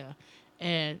 Yeah.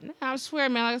 And I swear,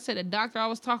 man, like I said, the doctor I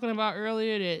was talking about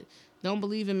earlier that don't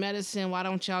believe in medicine, why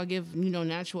don't y'all give,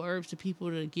 natural herbs to people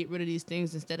to get rid of these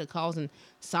things instead of causing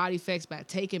side effects by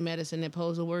taking medicine that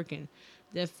opposed to working?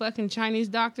 That fucking Chinese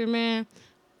doctor, man,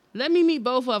 let me meet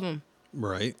both of them.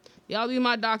 Right. Y'all be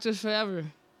my doctors forever.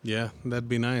 Yeah, that'd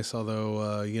be nice.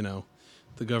 Although,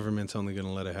 the government's only going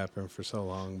to let it happen for so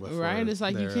long before Right? It's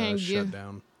like you they're can't shut give,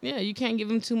 down. yeah, you can't give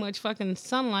them too much fucking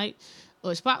sunlight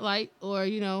or spotlight, or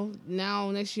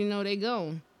now next they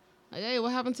go. Like, hey,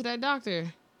 what happened to that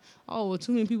doctor? Oh, well,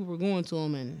 too many people were going to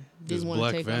him and This didn't want to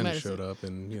black take our van medicine. showed up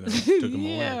and, took him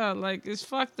away. Yeah, like it's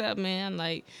fucked up, man.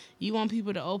 Like you want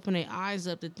people to open their eyes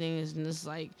up to things, and it's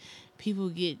like people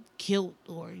get killed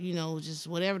or just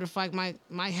whatever the fuck might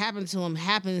happen to them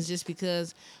happens just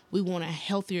because we want a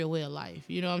healthier way of life.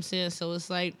 You know what I'm saying? So it's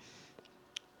like,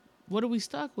 what are we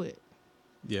stuck with?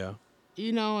 Yeah.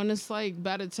 And it's like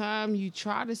by the time you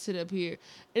try to sit up here,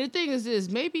 and the thing is this,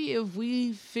 maybe if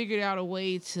we figured out a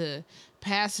way to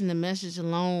passing the message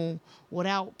along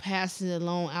without passing it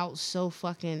along out so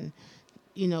fucking,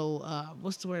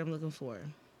 what's the word I'm looking for?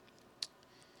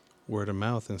 Word of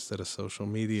mouth instead of social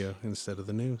media, instead of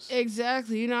the news.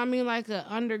 Exactly. You know what I mean? Like an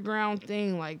underground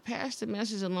thing, like pass the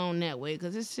message along that way.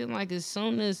 Because it seems like as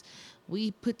soon as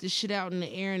we put the shit out in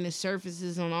the air and the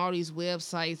surfaces on all these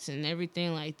websites and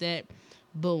everything like that,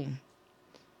 boom,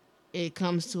 it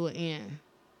comes to an end.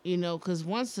 Because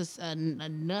once it's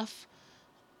enough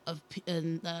of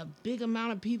a big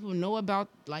amount of people know about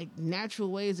like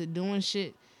natural ways of doing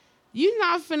shit, you're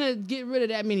not finna get rid of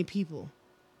that many people.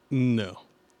 No.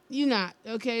 You're not,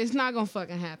 okay? It's not gonna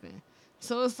fucking happen.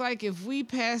 So it's like if we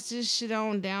pass this shit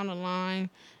on down the line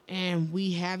and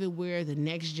we have it where the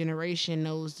next generation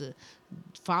knows to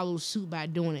follow suit by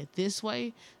doing it this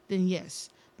way, then yes.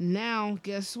 Now,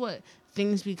 guess what?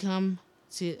 Things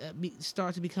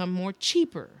start to become more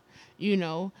cheaper.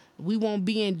 We won't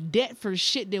be in debt for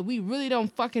shit that we really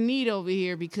don't fucking need over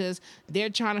here because they're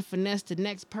trying to finesse the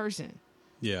next person.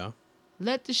 Yeah.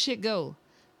 Let the shit go.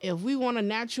 If we want a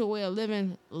natural way of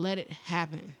living, let it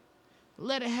happen.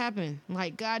 Let it happen.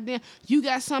 Like, goddamn, you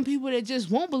got some people that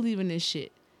just won't believe in this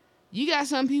shit. You got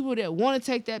some people that want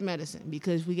to take that medicine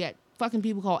because we got fucking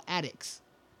people called addicts.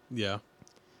 Yeah.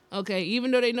 Okay,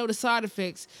 even though they know the side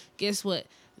effects, guess what?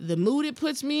 The mood it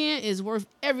puts me in is worth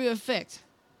every effect.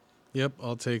 Yep,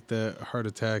 I'll take that heart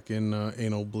attack and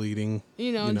anal bleeding.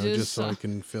 Just so I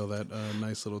can feel that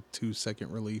nice little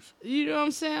 2-second relief. You know what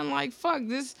I'm saying? Like, fuck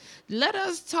this. Let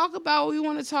us talk about what we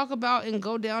want to talk about and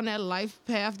go down that life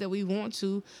path that we want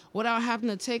to without having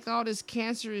to take all this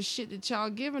cancerous shit that y'all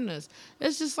giving us.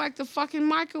 It's just like the fucking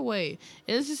microwave.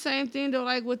 And it's the same thing, though,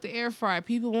 like with the air fryer.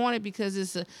 People want it because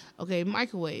it's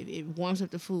microwave. It warms up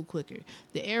the food quicker.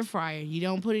 The air fryer, you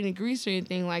don't put any grease or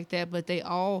anything like that, but they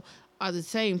all are the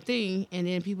same thing, and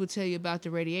then people tell you about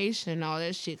the radiation and all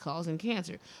that shit causing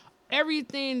cancer.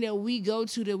 Everything that we go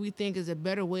to that we think is a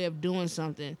better way of doing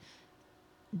something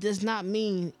does not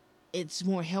mean it's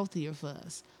more healthier for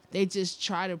us. They just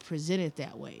try to present it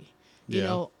that way.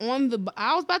 Yeah.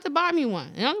 I was about to buy me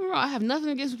one. And I have nothing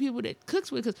against people that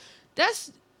cooks with, because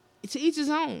that's to each his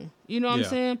own. You know what I'm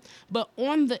saying? But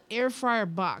on the air fryer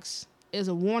box is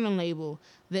a warning label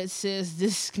that says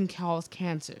this can cause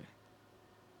cancer.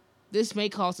 This may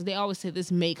cause, they always say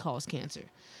this may cause cancer.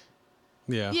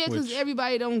 Yeah. Yeah, because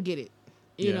everybody don't get it,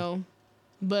 you know.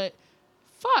 But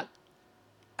fuck.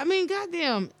 I mean,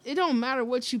 goddamn, it don't matter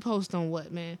what you post on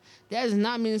what, man. That does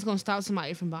not mean it's going to stop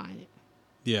somebody from buying it.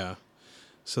 Yeah.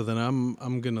 So then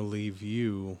I'm going to leave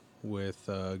you with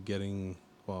I'm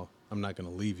not going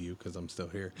to leave you because I'm still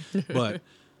here. But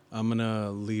I'm going to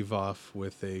leave off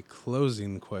with a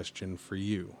closing question for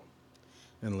you.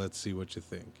 And let's see what you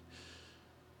think.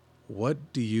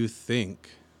 What do you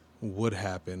think would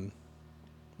happen?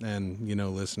 And,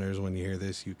 listeners, when you hear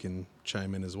this, you can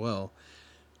chime in as well.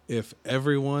 If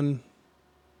everyone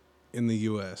in the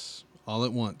U.S. all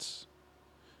at once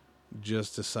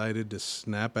just decided to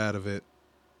snap out of it,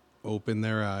 open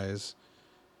their eyes,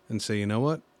 and say, you know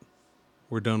what?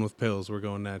 We're done with pills. We're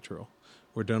going natural.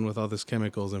 We're done with all this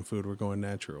chemicals in food. We're going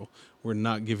natural. We're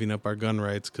not giving up our gun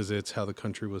rights because it's how the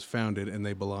country was founded and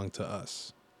they belong to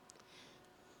us.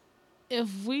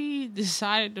 If we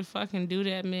decided to fucking do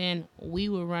that, man, we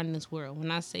would run this world. When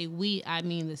I say we, I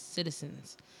mean the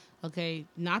citizens. Okay?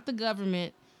 Not the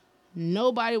government.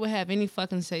 Nobody would have any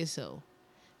fucking say so.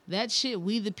 That shit,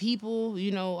 we the people,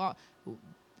 it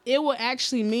will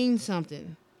actually mean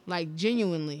something. Like,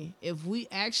 genuinely, if we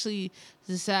actually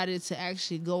decided to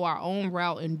actually go our own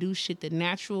route and do shit the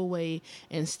natural way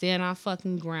and stand our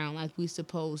fucking ground like we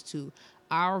supposed to,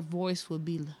 our voice would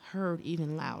be heard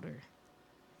even louder.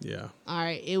 Yeah. All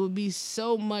right, it would be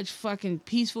so much fucking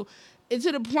peaceful. It's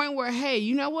to the point where, hey,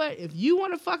 you know what? If you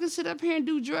want to fucking sit up here and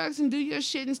do drugs and do your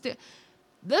shit instead,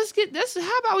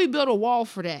 how about we build a wall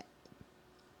for that?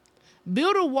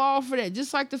 Build a wall for that,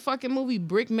 just like the fucking movie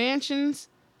Brick Mansions.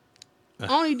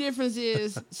 Only difference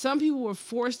is some people were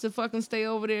forced to fucking stay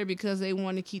over there because they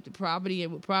want to keep the property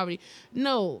and with property.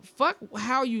 No, fuck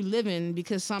how you living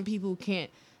because some people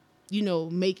can't,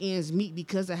 make ends meet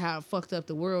because of how fucked up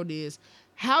the world is.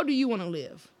 How do you want to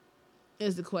live?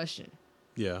 Is the question.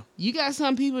 Yeah. You got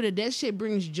some people that shit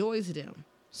brings joy to them.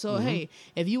 So hey,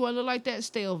 if you want to look like that,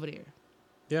 stay over there.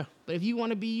 Yeah. But if you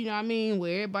want to be,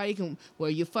 where everybody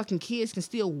where your fucking kids can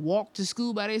still walk to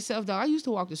school by themselves. Dog, I used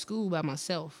to walk to school by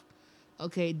myself.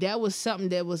 Okay, that was something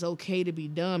that was okay to be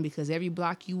done because every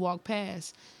block you walk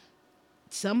past,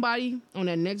 somebody on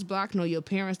that next block know your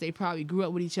parents. They probably grew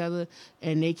up with each other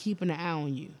and they keeping an eye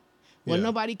on you. Well,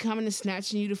 nobody coming and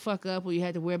snatching you the fuck up or you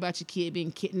had to worry about your kid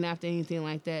being kidnapped or anything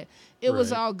like that. It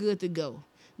was all good to go.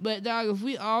 But, dog, if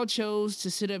we all chose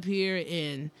to sit up here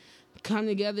and come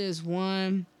together as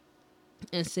one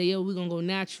and say, yo, we're going to go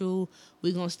natural,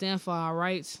 we're going to stand for our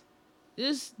rights,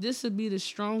 this would be the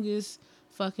strongest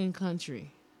fucking country.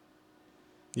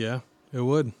 Yeah, it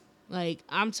would. Like,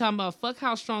 I'm talking about fuck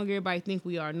how strong everybody think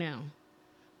we are now.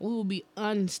 We will be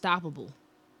unstoppable.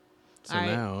 So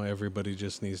now everybody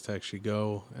just needs to actually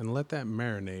go and let that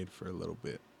marinate for a little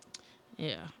bit.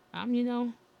 Yeah.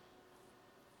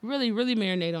 Really, really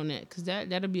marinate on that because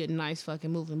that'll be a nice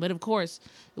fucking movement. But, of course,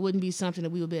 it wouldn't be something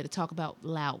that we would be able to talk about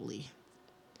loudly.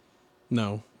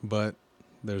 No, but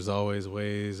there's always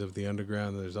ways of the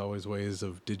underground. There's always ways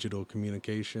of digital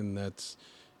communication that's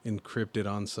encrypted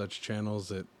on such channels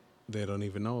that they don't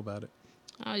even know about it.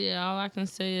 Oh, yeah. All I can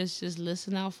say is just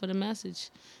listen out for the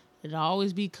message. It'll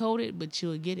always be coded, but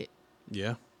you'll get it.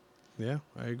 Yeah. Yeah,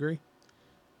 I agree.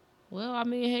 Well,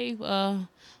 hey,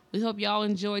 we hope y'all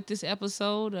enjoyed this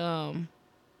episode. There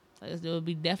will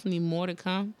be definitely more to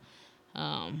come.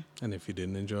 And if you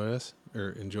didn't enjoy us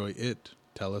or enjoy it,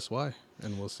 tell us why.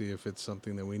 And we'll see if it's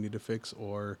something that we need to fix,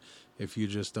 or if you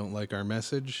just don't like our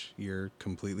message, you're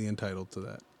completely entitled to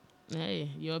that.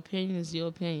 Hey, your opinion is your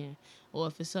opinion. Or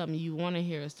if it's something you want to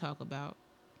hear us talk about,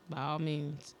 by all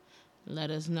means,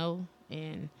 let us know.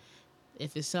 And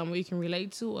if it's something we can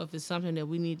relate to, or if it's something that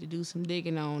we need to do some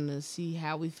digging on to see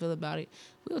how we feel about it,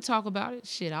 we'll talk about it.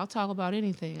 Shit, I'll talk about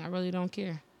anything. I really don't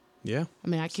care. Yeah.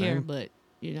 I care, but,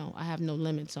 I have no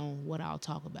limits on what I'll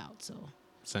talk about, so.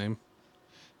 Same.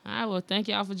 All right, well, thank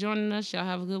y'all for joining us. Y'all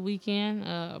have a good weekend.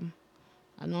 I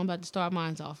know I'm about to start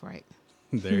mine off right.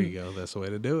 There you go. That's the way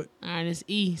to do it. All right, it's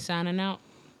E signing out.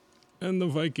 And the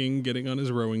Viking getting on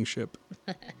his rowing ship.